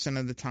 50%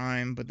 of the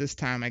time, but this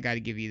time I got to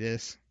give you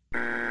this.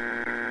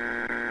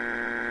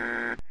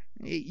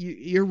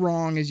 You're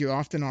wrong, as you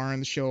often are on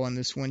the show on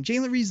this one.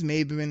 Jalen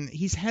Reeves-Maybin,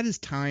 he's had his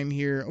time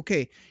here.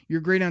 Okay,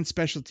 you're great on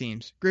special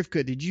teams.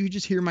 Grifka, did you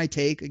just hear my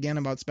take again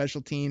about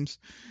special teams?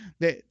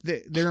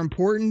 They're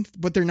important,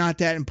 but they're not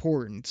that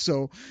important.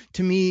 So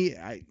to me,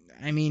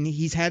 I mean,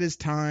 he's had his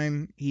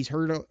time. He's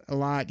hurt a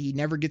lot. He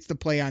never gets to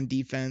play on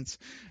defense.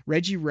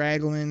 Reggie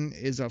Ragland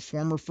is a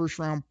former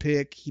first-round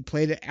pick. He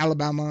played at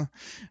Alabama.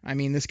 I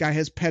mean, this guy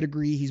has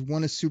pedigree. He's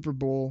won a Super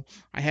Bowl.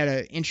 I had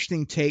an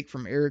interesting take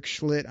from Eric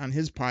Schlitt on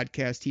his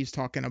podcast. He's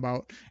talking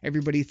about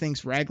everybody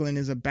thinks Ragland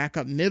is a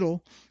backup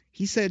middle.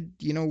 He said,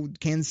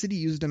 Kansas City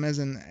used him as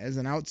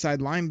an outside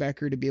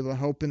linebacker to be able to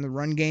help in the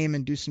run game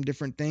and do some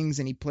different things,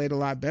 and he played a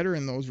lot better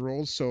in those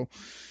roles. So,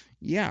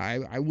 yeah,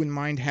 I wouldn't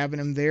mind having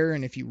him there,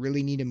 and if you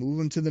really need to move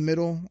him to the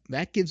middle,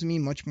 that gives me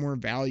much more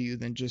value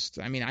than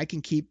I can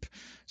keep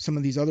some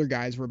of these other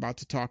guys we're about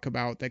to talk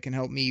about that can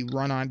help me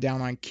run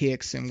down on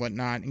kicks and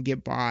whatnot and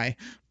get by,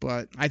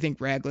 but I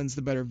think Ragland's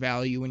the better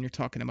value when you're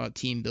talking about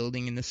team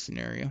building in this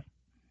scenario.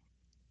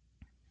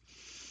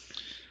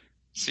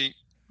 See,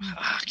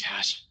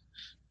 gosh,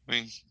 I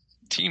mean,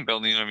 team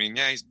building,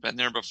 yeah, he's been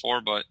there before,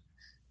 but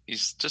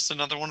he's just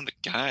another one of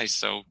the guys,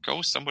 so go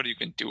with somebody who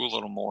can do a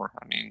little more.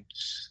 I mean,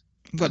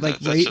 but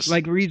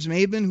like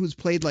Reeves-Maybin, who's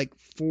played 4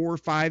 or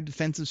 5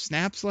 defensive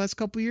snaps the last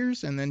couple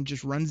years and then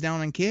just runs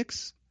down on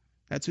kicks.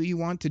 That's what you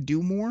want to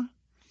do more?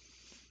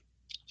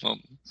 Well,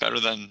 better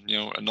than,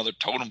 another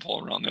totem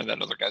pole around there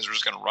that other guys are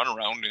just going to run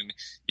around and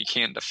he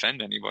can't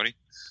defend anybody.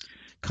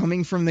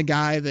 Coming from the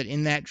guy that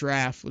in that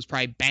draft was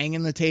probably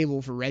banging the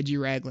table for Reggie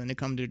Ragland to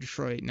come to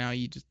Detroit. Now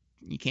you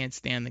can't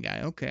stand the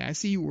guy. Okay, I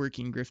see you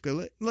working,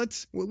 Grifka.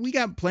 We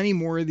got plenty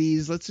more of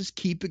these. Let's just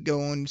keep it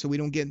going so we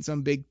don't get in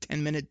some big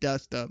 10-minute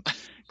dust up.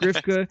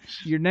 Grifka,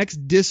 your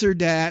next dis or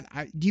dat.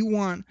 Do you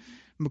want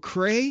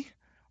McCray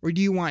or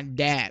do you want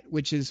Dat,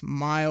 which is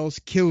Miles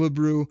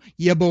Killebrew,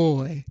 ya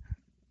boy?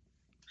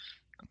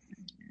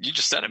 You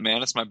just said it,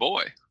 man. It's my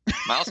boy,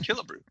 Miles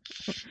Killebrew.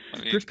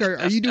 Grifka,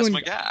 that's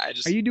my guy.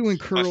 Are you doing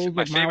curls?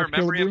 My favorite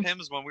memory of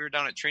him is when we were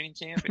down at training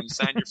camp and he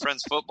signed your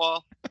friend's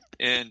football.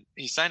 And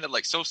he signed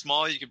it so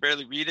small you could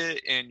barely read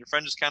it, and your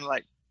friend just kind of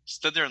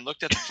stood there and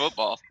looked at the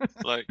football,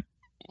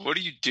 what are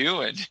you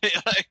doing?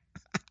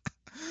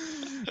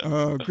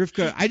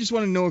 Grifka, I just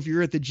want to know if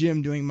you're at the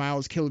gym doing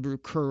Miles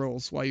Killebrew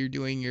curls while you're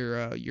doing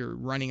your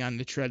running on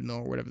the treadmill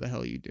or whatever the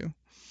hell you do.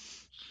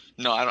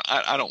 No,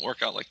 I don't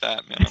work out like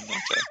that, man.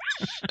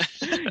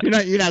 I'm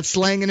not. You're not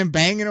slanging and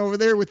banging over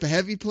there with the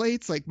heavy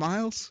plates like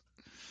Miles.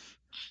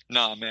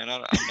 No, man,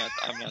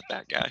 I'm not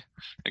that guy.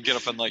 I get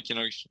up and like you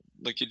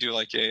do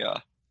like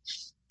a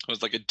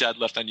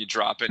deadlift and you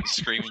drop it and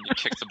scream and you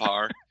kick the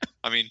bar.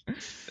 I mean,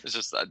 it's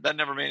just that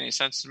never made any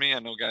sense to me. I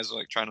know guys are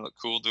like trying to look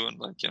cool doing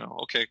like,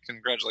 okay,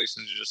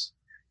 congratulations, you just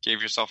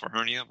gave yourself a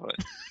hernia, but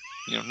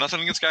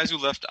nothing against guys who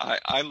lift.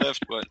 I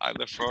lift, but I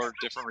lift for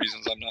different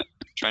reasons. I'm not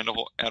trying to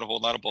add a whole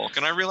lot of bulk,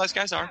 and I realize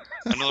guys are.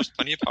 I know there's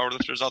plenty of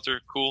powerlifters out there.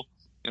 Cool,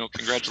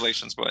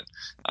 congratulations, but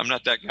I'm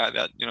not that guy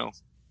that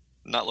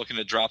not looking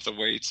to drop the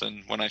weights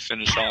and when I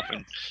finish off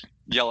and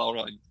yell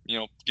out,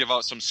 give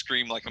out some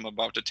scream like I'm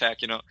about to attack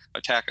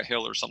a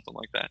hill or something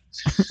like that.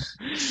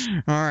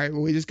 All right.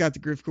 Well, we just got the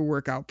Grifka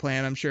workout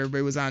plan. I'm sure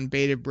everybody was on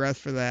bated breath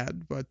for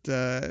that. But,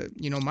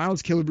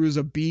 Miles Killebrew is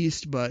a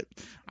beast, but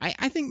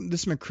I think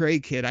this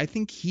McCray kid, I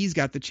think he's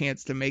got the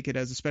chance to make it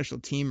as a special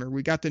teamer.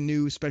 We got the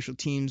new special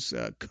teams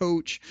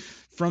coach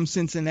from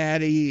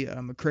Cincinnati.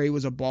 McCray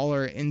was a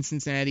baller in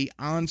Cincinnati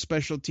on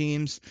special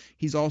teams.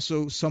 He's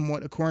also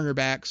somewhat a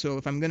cornerback. So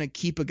if I'm going to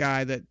keep a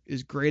guy that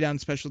is great on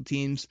special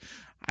teams,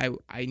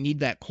 I need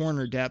that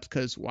corner depth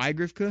because why,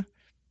 Grifka?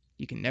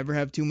 You can never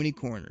have too many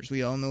corners.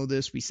 We all know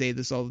this. We say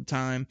this all the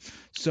time.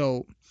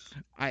 So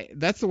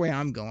that's the way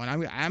I'm going.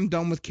 I'm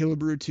done with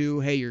Killebrew too.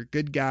 Hey, you're a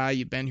good guy.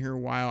 You've been here a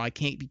while. I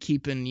can't be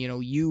keeping,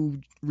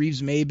 you,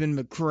 Reeves-Maben,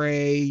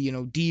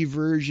 McCray,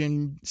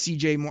 D-Version,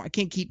 CJ Moore. I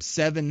can't keep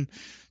 7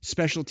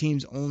 special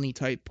teams only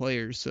type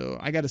players. So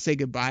I got to say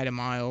goodbye to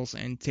Miles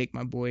and take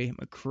my boy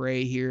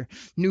McCray here.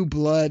 New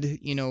blood,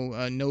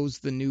 knows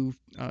the new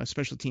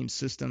special teams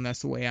system. That's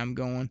the way I'm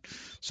going.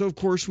 So, of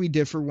course, we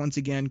differ once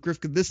again.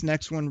 Grifka, this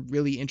next one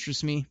really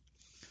interests me.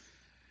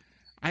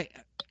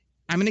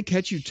 I'm going to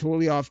catch you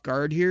totally off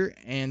guard here,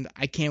 and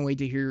I can't wait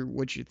to hear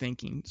what you're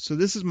thinking. So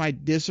this is my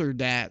this or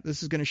that.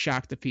 This is going to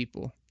shock the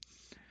people.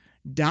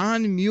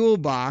 Don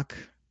Muhlbach,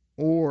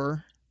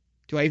 or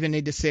do I even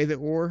need to say the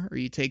or are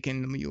you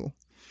taking the mule?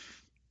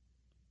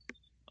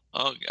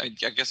 Oh, I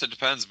guess it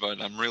depends, but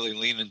I'm really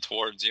leaning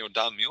towards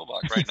Don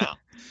Muhlbach right now.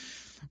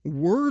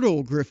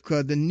 Wordle,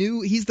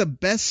 Grifka, he's the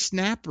best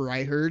snapper,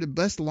 I heard, the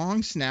best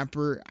long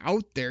snapper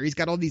out there. He's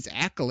got all these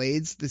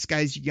accolades. This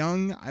guy's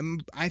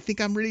young. I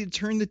think I'm ready to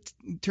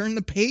turn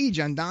the page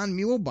on Don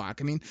Muhlbach.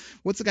 I mean,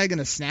 what's the guy going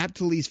to snap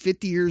till he's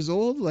 50 years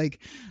old? Like,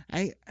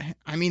 I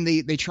mean,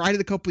 they tried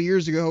it a couple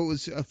years ago. It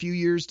was a few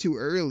years too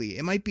early.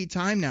 It might be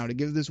time now to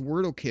give this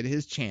Wordle kid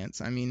his chance.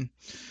 I mean,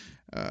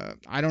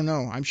 I don't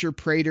know. I'm sure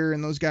Prater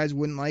and those guys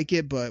wouldn't like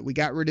it, but we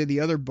got rid of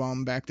the other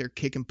bum back there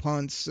kicking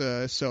punts.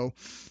 So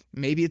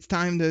maybe it's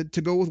time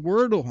to go with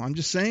Wordle. I'm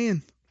just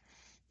saying.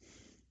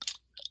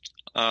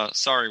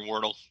 Sorry,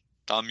 Wordle.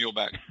 Don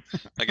Muhlbach.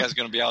 That guy's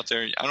going to be out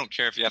there. I don't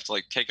care if you have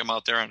to take him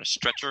out there on a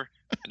stretcher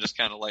and just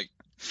kind of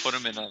put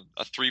him in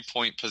a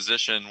 3-point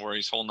position where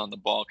he's holding on the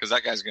ball, because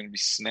that guy's going to be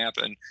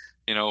snapping,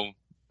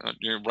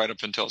 you're right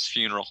up until his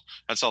funeral.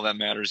 That's all that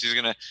matters. It's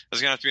gonna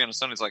have to be on a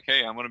Sunday. It's like,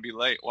 hey, I'm gonna be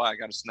late. Why? I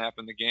got to snap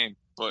in the game,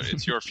 but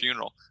it's your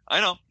funeral. I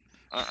know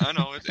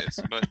it's,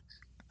 but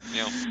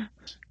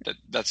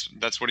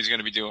that's what he's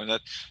gonna be doing.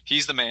 That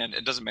he's the man.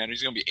 It doesn't matter.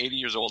 He's gonna be 80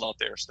 years old out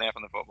there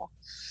snapping the football.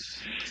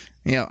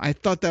 Yeah, I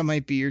thought that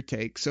might be your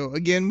take. So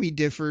again, we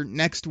differ.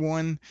 Next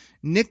one,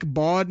 Nick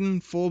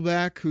Bawden,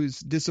 fullback, who's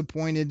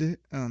disappointed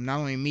not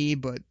only me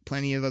but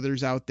plenty of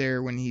others out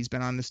there when he's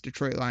been on this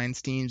Detroit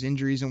Lions team's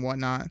injuries and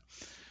whatnot.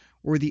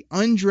 Or the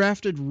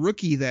undrafted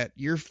rookie that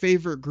your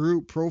favorite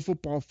group, Pro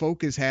Football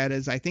Focus, had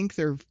as I think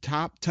their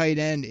top tight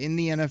end in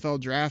the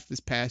NFL draft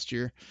this past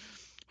year,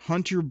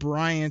 Hunter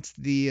Bryant,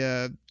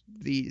 the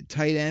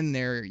tight end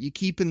there. You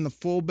keeping the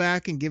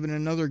fullback and giving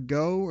another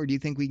go, or do you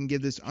think we can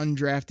give this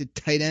undrafted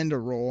tight end a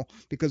roll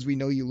because we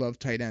know you love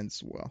tight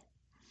ends well?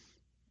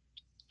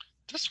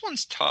 This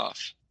one's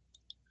tough,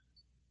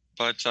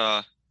 but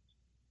gosh,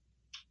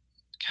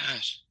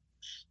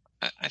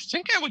 I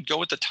think I would go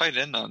with the tight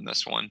end on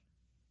this one.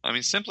 I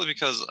mean, simply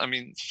because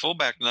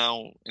fullback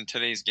now in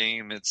today's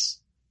game, it's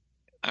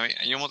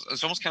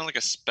almost kind of like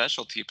a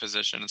specialty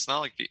position. It's not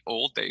like the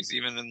old days,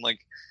 even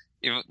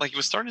it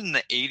was starting in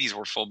the 80s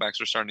where fullbacks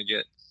were starting to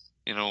get,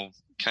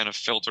 kind of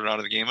filtered out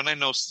of the game. And I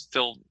know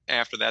still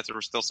after that, there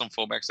were still some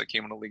fullbacks that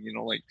came in the league,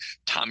 like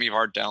Tommy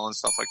Vardell and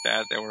stuff like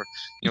that. There were,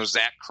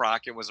 Zach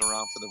Crockett was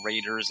around for the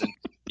Raiders, and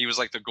he was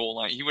like the goal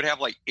line. He would have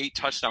 8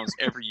 touchdowns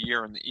every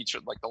year, and each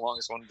of the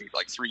longest one would be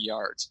 3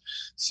 yards.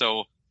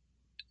 So,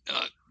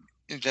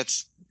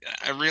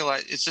 I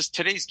realize it's just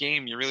today's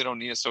game. You really don't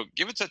need it. So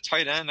give it to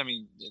tight end. I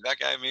mean, that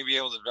guy may be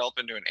able to develop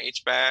into an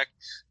H-back,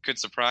 could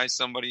surprise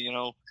somebody,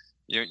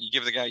 you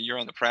give the guy a year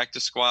on the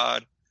practice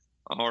squad,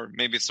 or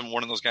maybe it's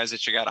one of those guys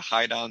that you got to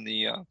hide on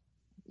the,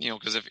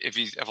 because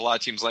if a lot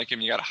of teams like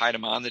him, you got to hide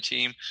him on the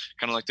team,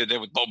 kind of like they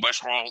did with Bo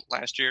Beshwal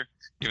last year,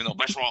 even though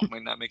Beshwal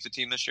might not make the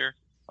team this year.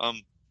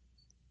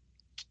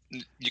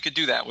 You could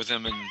do that with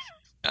him, and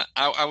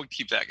I would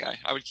keep that guy.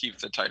 I would keep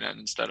the tight end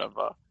instead of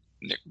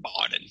Nick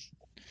Bawden.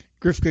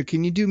 Grifka,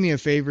 can you do me a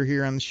favor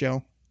here on the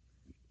show?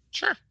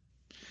 Sure.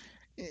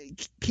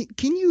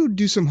 Can you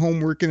do some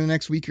homework in the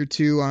next week or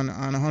two on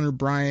Hunter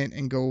Bryant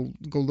and go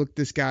look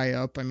this guy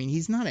up? I mean,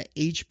 he's not an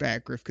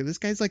H-back, Grifka. This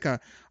guy's like a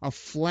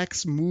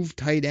flex move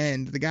tight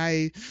end. The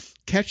guy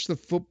catch the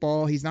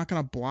football. He's not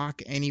going to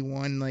block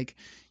anyone. Like,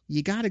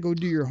 you got to go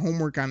do your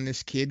homework on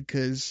this kid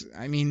because,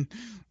 I mean,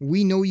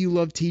 we know you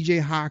love TJ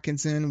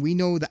Hawkinson. We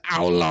know the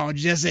outlaw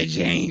Jesse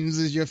James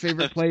is your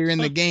favorite player in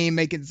the game,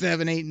 making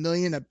 $7-8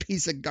 million, a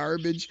piece of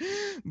garbage.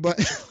 But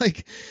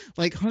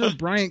like Hunter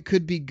Bryant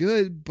could be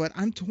good, but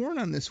I'm torn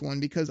on this one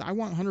because I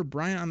want Hunter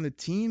Bryant on the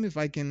team if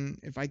I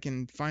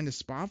can find a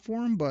spot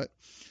for him. But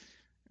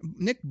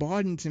Nick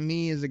Bawden to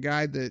me is a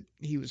guy that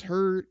he was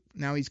hurt.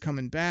 Now he's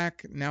coming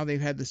back. Now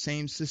they've had the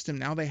same system.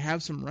 Now they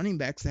have some running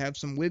backs that have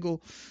some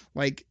wiggle.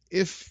 Like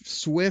if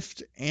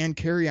Swift and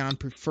Kerryon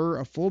prefer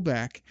a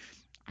fullback,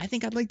 I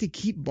think I'd like to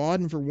keep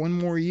Bawden for one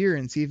more year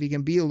and see if he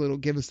can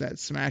give us that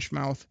smash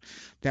mouth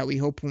that we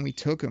hoped when we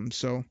took him.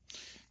 So,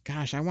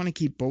 gosh, I want to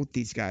keep both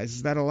these guys.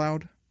 Is that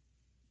allowed?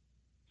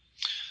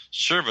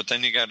 Sure, but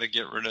then you got to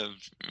get rid of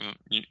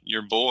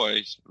your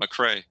boy,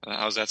 McCray.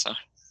 How's that sound?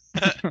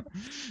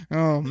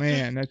 Oh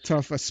man, that's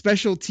tough. A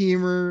special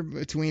teamer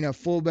between a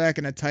fullback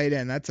and a tight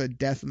end. That's a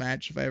death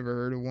match if I ever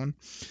heard of one.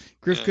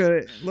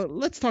 Grifka,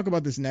 let's talk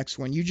about this next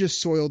one. You just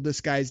soiled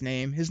this guy's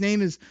name. His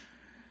name is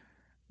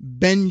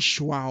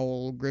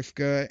Benchwowel,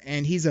 Grifka,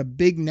 and he's a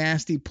big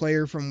nasty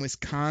player from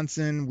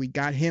Wisconsin. We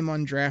got him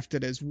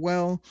undrafted as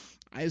well.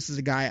 This is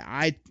a guy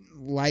I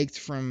liked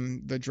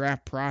from the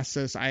draft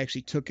process. I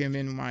actually took him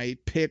in my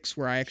picks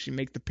where I actually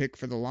make the pick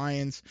for the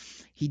Lions.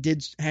 He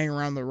did hang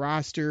around the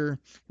roster.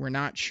 We're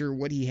not sure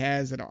what he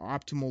has at an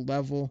optimal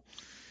level.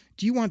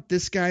 Do you want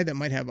this guy that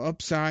might have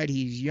upside?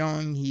 He's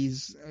young.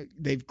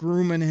 They've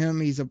grooming him.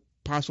 He's a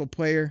possible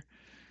player.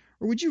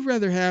 Or would you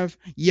rather have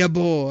ya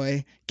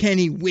boy,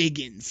 Kenny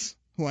Wiggins,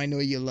 who I know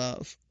you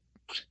love?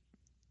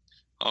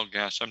 Oh,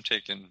 gosh, I'm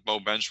taking Bo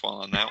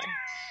Benchwell on that one.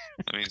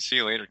 I mean, see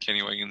you later,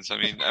 Kenny Wiggins. I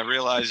mean, I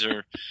realize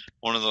you're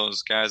one of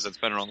those guys that's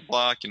been around the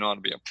block. You know how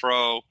to be a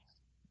pro.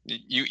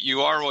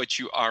 You are what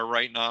you are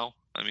right now.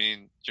 I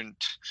mean,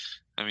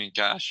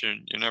 gosh, you're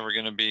never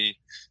going to be,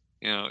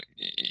 you're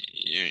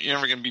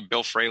never going to be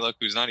Bill Fralick,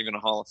 who's not even a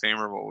Hall of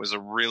Famer, but was a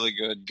really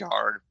good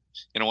guard.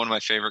 One of my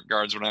favorite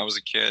guards when I was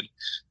a kid,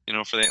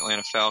 for the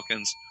Atlanta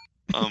Falcons.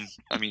 I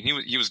mean,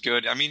 he was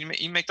good. I mean,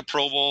 he make the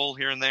Pro Bowl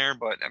here and there,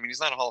 but I mean, he's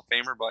not a Hall of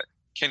Famer. But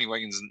Kenny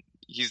Wiggins,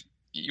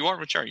 you are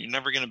what you are. You're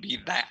never going to be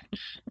that.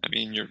 I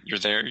mean, you're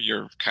there.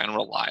 You're kind of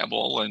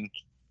reliable, and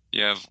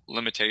you have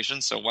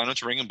limitations. So why don't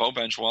you bring in Bo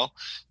Benchwell,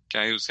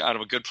 guy who's out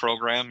of a good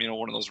program?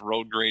 One of those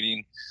road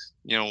grading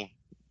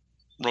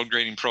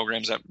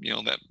programs that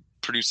that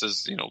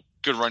produces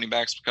good running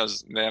backs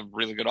because they have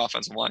really good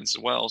offensive lines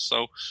as well.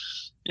 So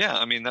yeah,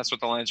 I mean that's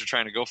what the Lions are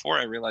trying to go for.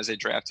 I realize they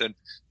drafted a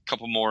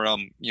couple more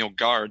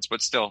guards,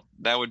 but still,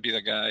 that would be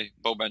the guy.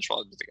 Bo Benchwell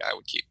would be the guy I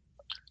would keep.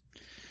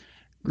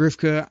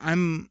 Grifka,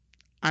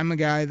 I'm a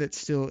guy that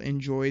still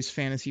enjoys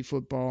fantasy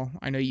football.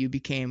 I know you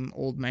became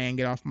old man,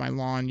 get off my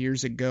lawn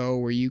years ago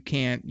where you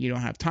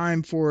don't have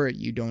time for it.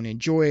 You don't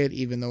enjoy it,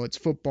 even though it's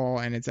football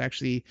and it's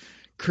actually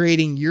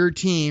creating your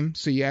team.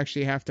 So you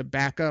actually have to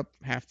back up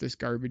half this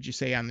garbage you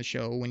say on the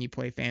show when you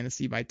play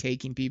fantasy by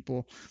taking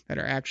people that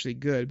are actually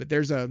good. But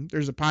there's a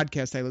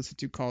podcast I listen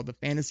to called The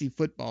Fantasy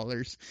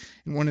Footballers.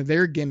 And one of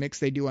their gimmicks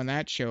they do on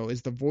that show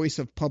is the voice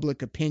of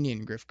public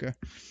opinion, Grifka.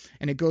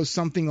 And it goes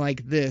something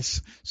like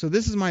this. So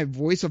this is my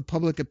voice of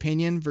public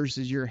opinion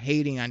versus your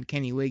hating on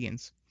Kenny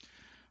Wiggins.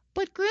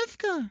 But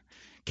Grifka,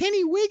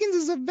 Kenny Wiggins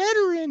is a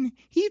veteran.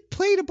 He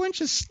played a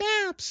bunch of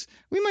snaps.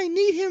 We might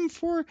need him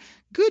for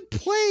good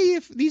play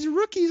if these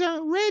rookies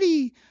aren't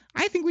ready.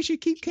 I think we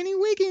should keep Kenny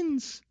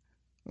Wiggins.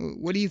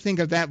 What do you think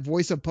of that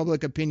voice of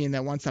public opinion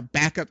that wants to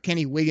back up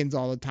Kenny Wiggins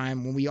all the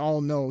time when we all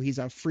know he's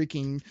a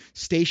freaking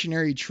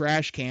stationary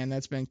trash can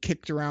that's been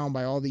kicked around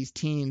by all these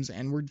teams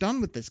and we're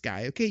done with this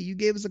guy? Okay, you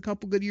gave us a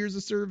couple good years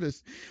of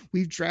service.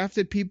 We've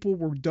drafted people.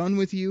 We're done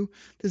with you.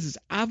 This is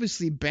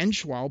obviously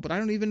Benchwell, but I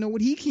don't even know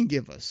what he can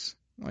give us.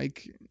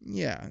 Like,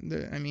 yeah,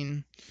 I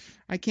mean,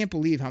 I can't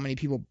believe how many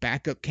people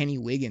back up Kenny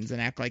Wiggins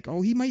and act like,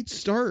 oh, he might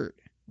start.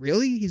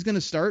 Really? He's going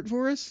to start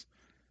for us?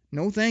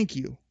 No, thank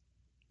you.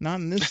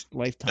 Not in this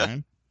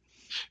lifetime.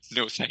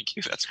 No, thank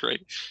you. That's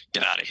great.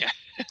 Get out of here.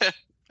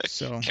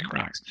 So, kick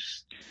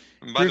rocks.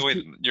 And by the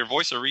way, your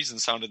voice of reason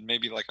sounded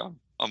maybe like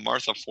a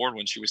Martha Ford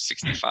when she was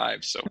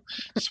 65. So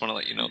just want to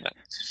let you know that.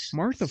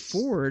 Martha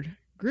Ford?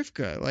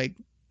 Grifka, like,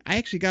 I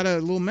actually got a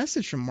little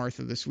message from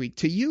Martha this week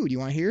to you. Do you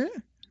want to hear it?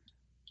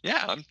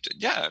 Yeah.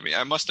 I mean,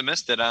 I must have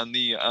missed it on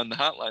the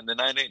hotline, the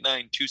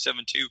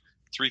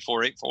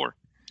 989-272-3484.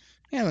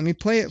 Yeah, let me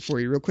play it for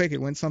you real quick.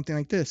 It went something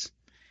like this.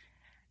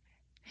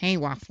 Hey,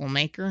 Waffle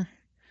Maker.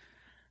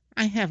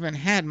 I haven't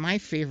had my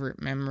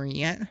favorite memory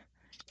yet,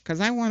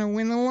 because I want to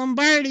win the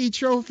Lombardi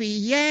Trophy.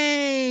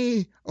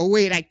 Yay! Oh,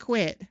 wait, I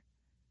quit.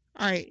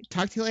 All right,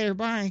 talk to you later.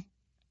 Bye.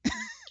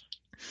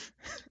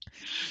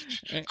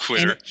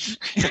 Quitter.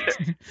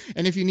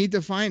 And if you need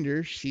to find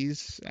her,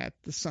 she's at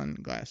the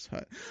Sunglass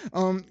Hut.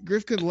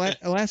 Grifka,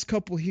 last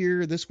couple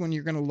here. This one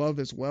you're going to love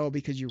as well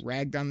because you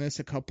ragged on this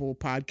a couple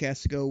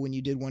podcasts ago when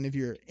you did one of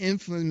your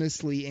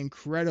infamously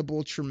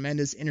incredible,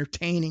 tremendous,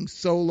 entertaining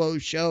solo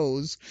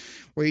shows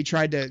where you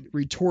tried to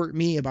retort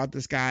me about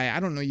this guy. I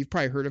don't know. You've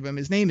probably heard of him.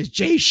 His name is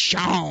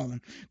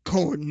Jayshon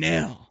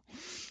Cornell.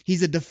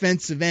 He's a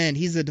defensive end.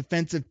 He's a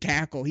defensive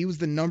tackle. He was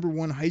the number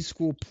 1 high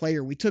school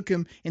player. We took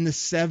him in the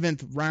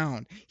 7th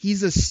round.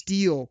 He's a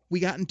steal. We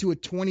got into a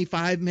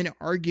 25-minute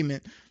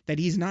argument that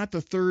he's not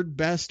the 3rd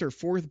best or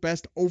 4th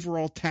best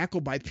overall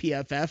tackle by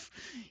PFF.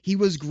 He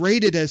was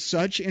graded as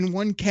such in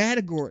one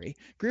category.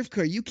 Grifka,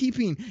 are you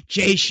keeping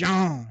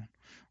Jayshon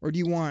or do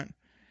you want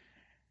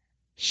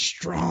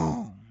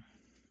Strong?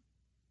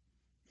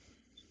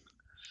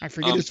 I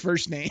forget his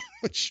first name.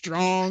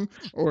 Strong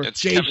or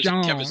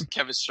Jayshon.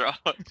 Kevin Strong.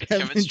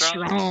 Kevin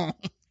Strong.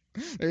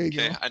 There you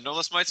go. I know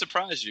this might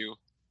surprise you,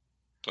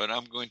 but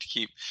I'm going to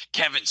keep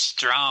Kevin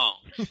Strong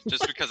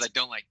just because I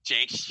don't like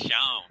Jayshon.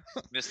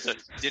 Mister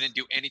didn't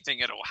do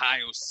anything at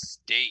Ohio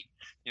State.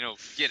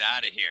 Get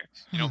out of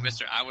here.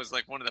 Mister, I was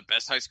like one of the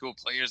best high school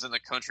players in the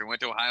country.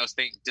 Went to Ohio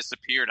State and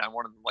disappeared on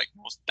one of the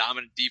most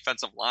dominant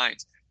defensive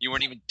lines. You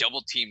weren't even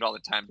double teamed all the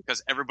time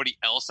because everybody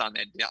else on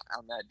that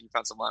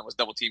defensive line was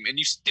double teamed, and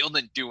you still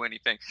didn't do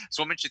anything.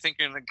 So what makes you think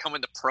you're going to come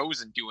in the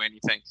pros and do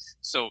anything?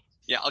 So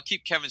yeah, I'll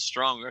keep Kevin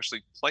Strong, who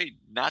actually played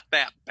not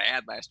that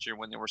bad last year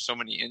when there were so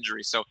many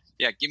injuries. So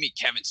yeah, give me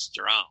Kevin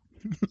Strong.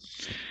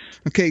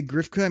 Okay,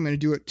 Grifka, I'm going to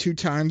do it 2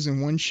 times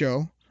in one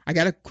show. I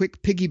got a quick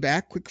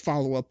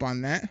follow-up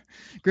on that.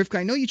 Grifka,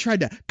 I know you tried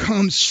to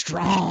come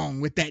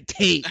strong with that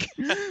take,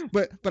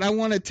 but I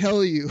want to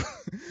tell you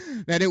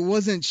that it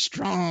wasn't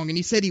strong, and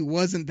he said he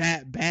wasn't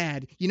that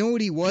bad. You know what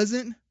he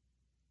wasn't?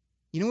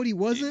 He's not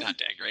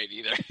that great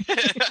either.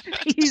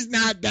 He's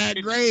not that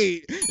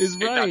great. Is right. He's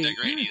not that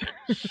great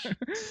either.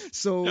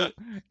 So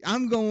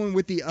I'm going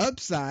with the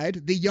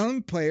upside, the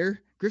young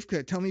player.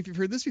 Grifka, tell me if you've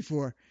heard this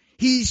before.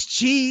 He's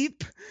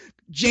cheap.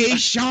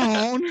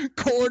 Jayshon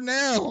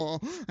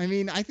Cornell. I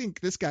mean, I think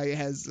this guy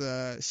has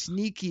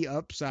sneaky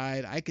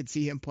upside. I could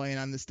see him playing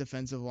on this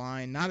defensive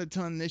line. Not a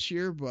ton this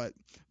year, but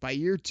by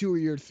year 2 or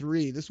year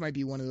 3, this might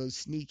be one of those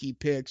sneaky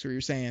picks where you're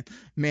saying,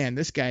 man,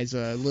 this guy's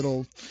a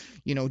little,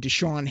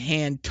 Deshaun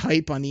Hand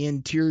type on the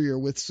interior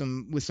with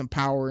some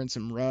power and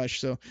some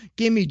rush. So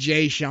give me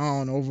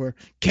Jayshon over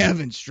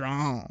Kevin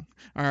Strong.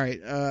 All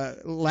right,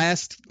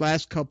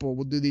 last couple.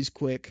 We'll do these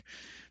quick.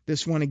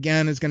 This one,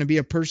 again, is going to be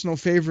a personal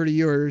favorite of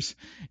yours.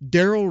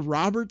 Darryl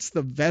Roberts,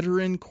 the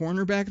veteran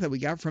cornerback that we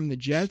got from the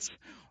Jets,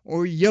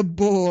 or your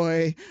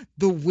boy,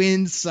 the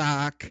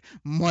windsock,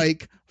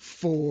 Mike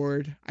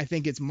Ford. I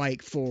think it's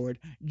Mike Ford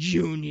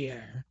Jr.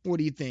 What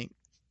do you think?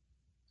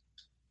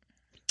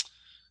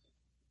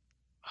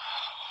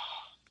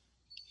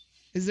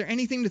 Is there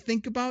anything to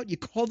think about? You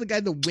call the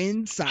guy the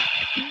windsock.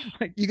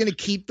 You're going to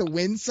keep the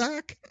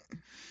windsock?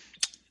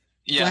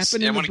 Yes,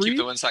 I want to keep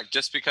the windsock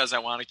just because I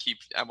want to keep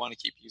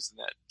using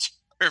that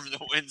term, the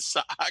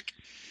windsock.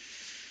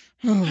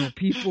 Oh,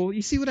 people.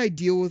 You see what I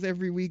deal with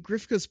every week?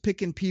 Grifka's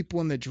picking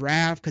people in the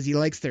draft because he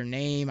likes their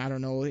name. I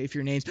don't know if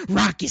your name's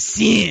Rocky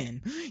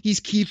Sin. He's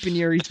keeping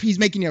he's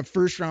making you a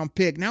first-round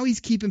pick. Now he's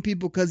keeping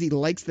people because he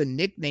likes the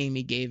nickname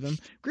he gave him.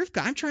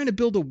 Grifka, I'm trying to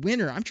build a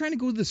winner. I'm trying to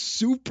go to the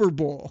Super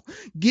Bowl.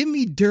 Give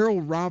me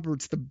Darryl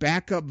Roberts, the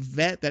backup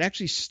vet that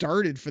actually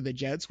started for the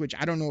Jets, which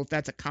I don't know if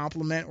that's a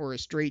compliment or a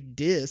straight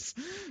diss,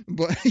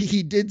 but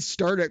he did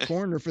start at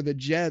corner for the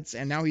Jets,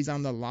 and now he's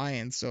on the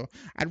Lions. So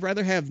I'd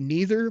rather have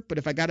neither, but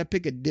if I got to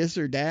pick a diss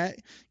or that,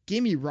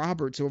 give me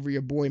Roberts over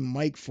your boy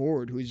Mike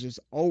Ford, who's just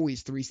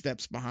always 3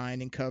 steps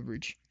behind in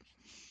coverage.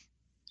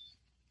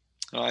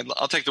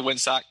 I'll take the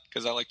windsock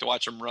because I like to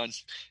watch him run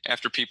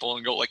after people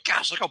and go like,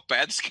 gosh, look how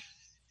bad this guy.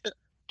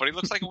 But he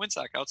looks like a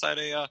windsock outside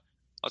a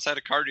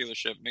car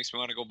dealership. Makes me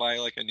want to go buy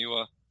like a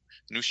new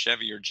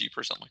Chevy or Jeep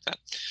or something like that.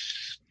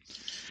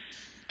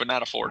 But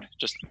not a Ford.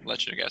 Just to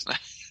let you guys know.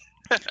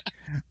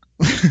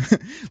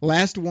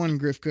 Last one,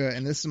 Grifka,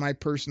 and this is my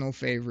personal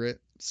favorite.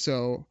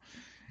 So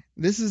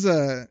this is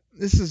a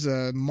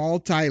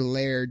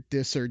multi-layered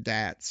this or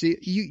that. See,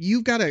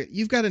 you've got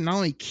to not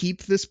only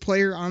keep this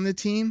player on the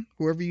team,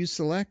 whoever you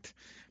select,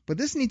 but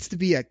this needs to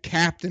be a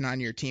captain on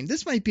your team.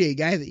 This might be a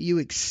guy that you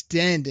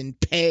extend and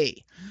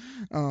pay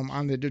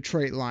on the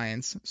Detroit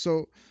Lions.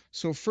 So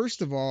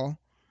first of all,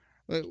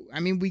 I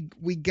mean,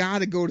 we got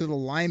to go to the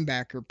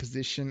linebacker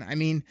position. I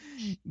mean,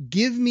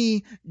 give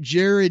me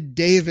Jared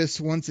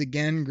Davis once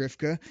again,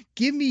 Grifka.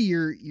 Give me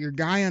your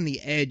guy on the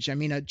edge. I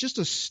mean, just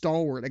a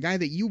stalwart, a guy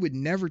that you would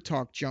never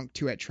talk junk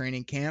to at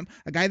training camp,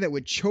 a guy that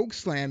would choke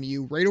slam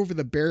you right over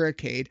the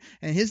barricade,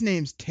 and his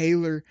name's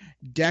Taylor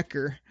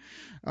Decker.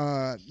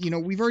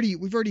 We've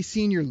already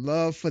seen your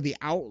love for the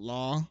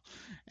outlaw,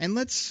 and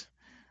let's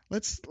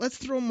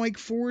throw Mike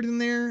Ford in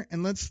there,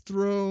 and let's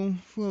throw,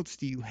 who else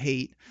do you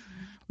hate?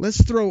 Let's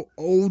throw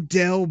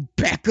Odell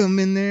Beckham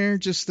in there,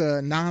 just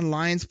a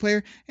non-Lions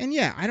player. And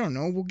yeah, I don't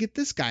know, we'll get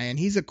this guy in.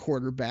 He's a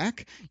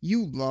quarterback.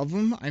 You love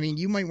him. I mean,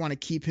 you might want to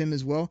keep him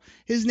as well.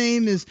 His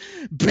name is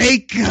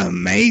Baker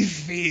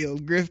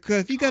Mayfield, Grifka.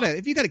 If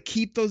you gotta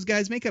keep those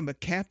guys, make him a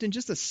captain,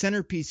 just a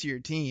centerpiece of your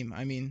team.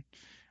 I mean,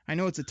 I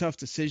know it's a tough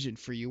decision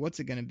for you. What's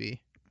it going to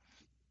be?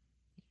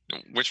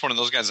 Which one of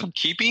those guys I'm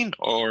keeping,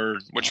 or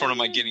which one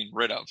am I getting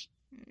rid of?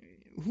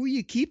 Who are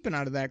you keeping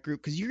out of that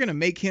group? Because you're going to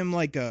make him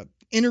like a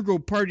integral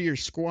part of your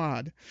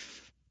squad.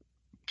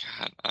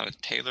 God, out of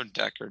Taylor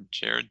Decker,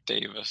 Jared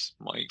Davis,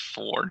 Mike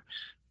Ford,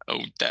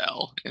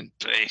 Odell, and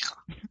Baker.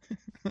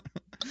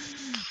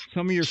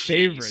 Some of your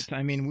favorites.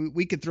 I mean,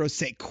 we could throw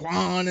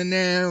Saquon in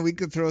there. We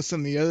could throw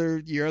some of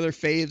your other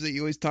faves that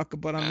you always talk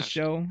about on the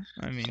show.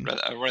 I mean,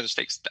 I'd rather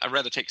take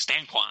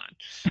Stanquan.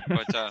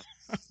 But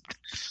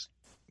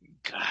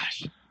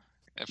gosh,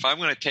 if I'm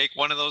going to take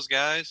one of those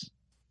guys,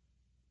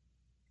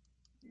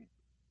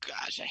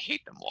 gosh, I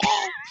hate them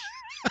all.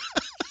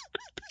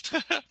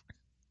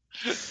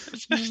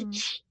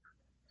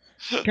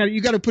 God,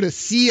 you got to put a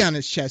C on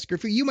his chest,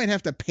 Griffey. You might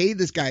have to pay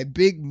this guy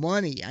big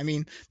money. I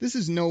mean, this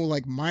is no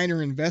like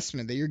minor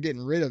investment that you're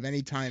getting rid of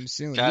anytime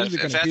soon. God,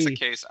 if that's the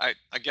case, I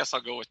guess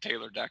I'll go with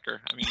Taylor Decker.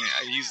 I mean,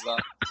 he's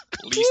the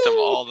least of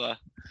all the.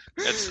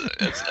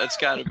 It's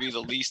got to be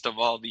the least of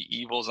all the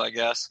evils, I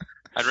guess.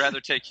 I'd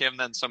rather take him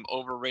than some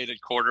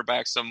overrated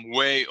quarterback, some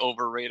way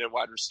overrated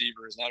wide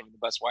receiver. Is not even the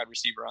best wide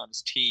receiver on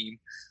his team.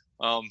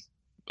 A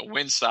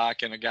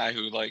windsock and a guy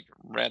who like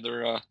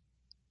rather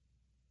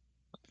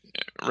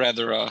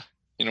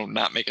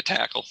not make a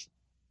tackle.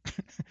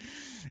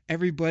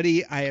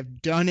 Everybody, I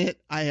have done it.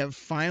 I have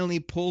finally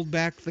pulled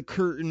back the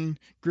curtain.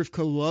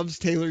 Grifka loves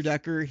Taylor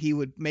Decker. He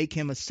would make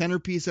him a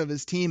centerpiece of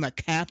his team, a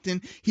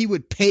captain. He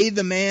would pay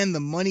the man the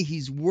money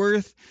he's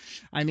worth.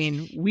 I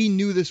mean, we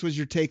knew this was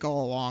your take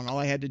all along. All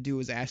I had to do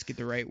was ask it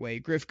the right way.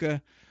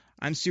 Grifka,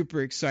 I'm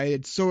super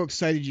excited. So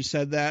excited you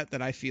said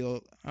that I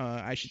feel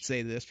I should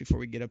say this before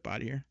we get up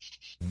out of here.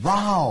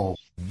 Wow.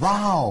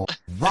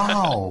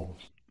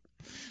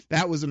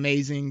 That was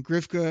amazing.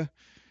 Grifka,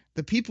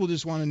 the people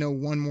just want to know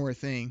one more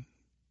thing,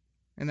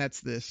 and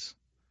that's this.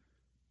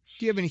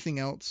 Do you have anything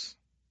else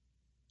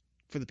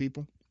for the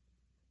people?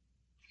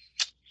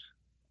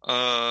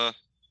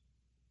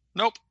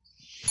 Nope.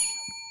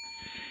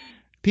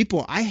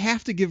 People, I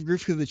have to give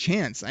Grifka the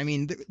chance. I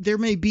mean, there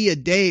may be a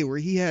day where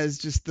he has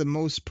just the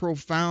most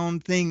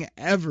profound thing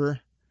ever,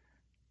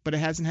 but it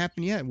hasn't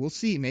happened yet. We'll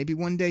see. Maybe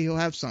one day he'll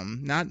have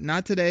something.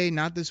 Not today,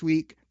 not this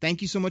week.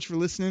 Thank you so much for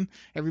listening.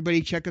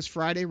 Everybody check us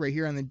Friday right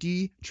here on the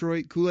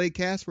Detroit Kool-Aid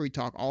Cast, where we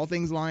talk all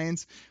things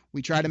Lions.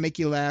 We try to make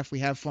you laugh. We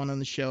have fun on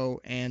the show,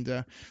 and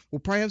we'll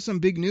probably have some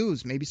big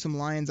news, maybe some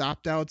Lions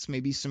opt-outs,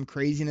 maybe some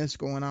craziness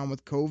going on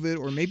with COVID,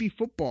 or maybe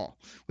football,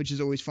 which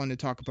is always fun to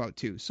talk about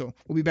too. So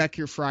we'll be back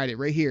here Friday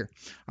right here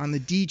on the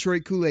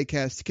Detroit Kool-Aid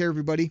Cast. Take care,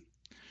 everybody.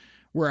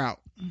 We're out.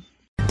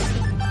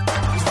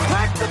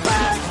 Pack the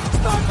bag,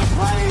 start the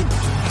plane.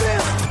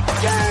 This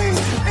game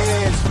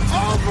is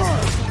over.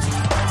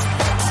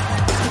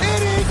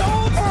 It is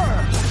over.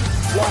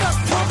 What a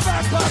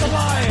comeback by the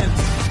Lions.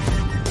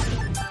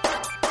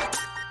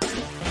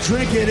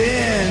 Drink it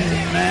in,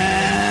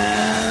 man.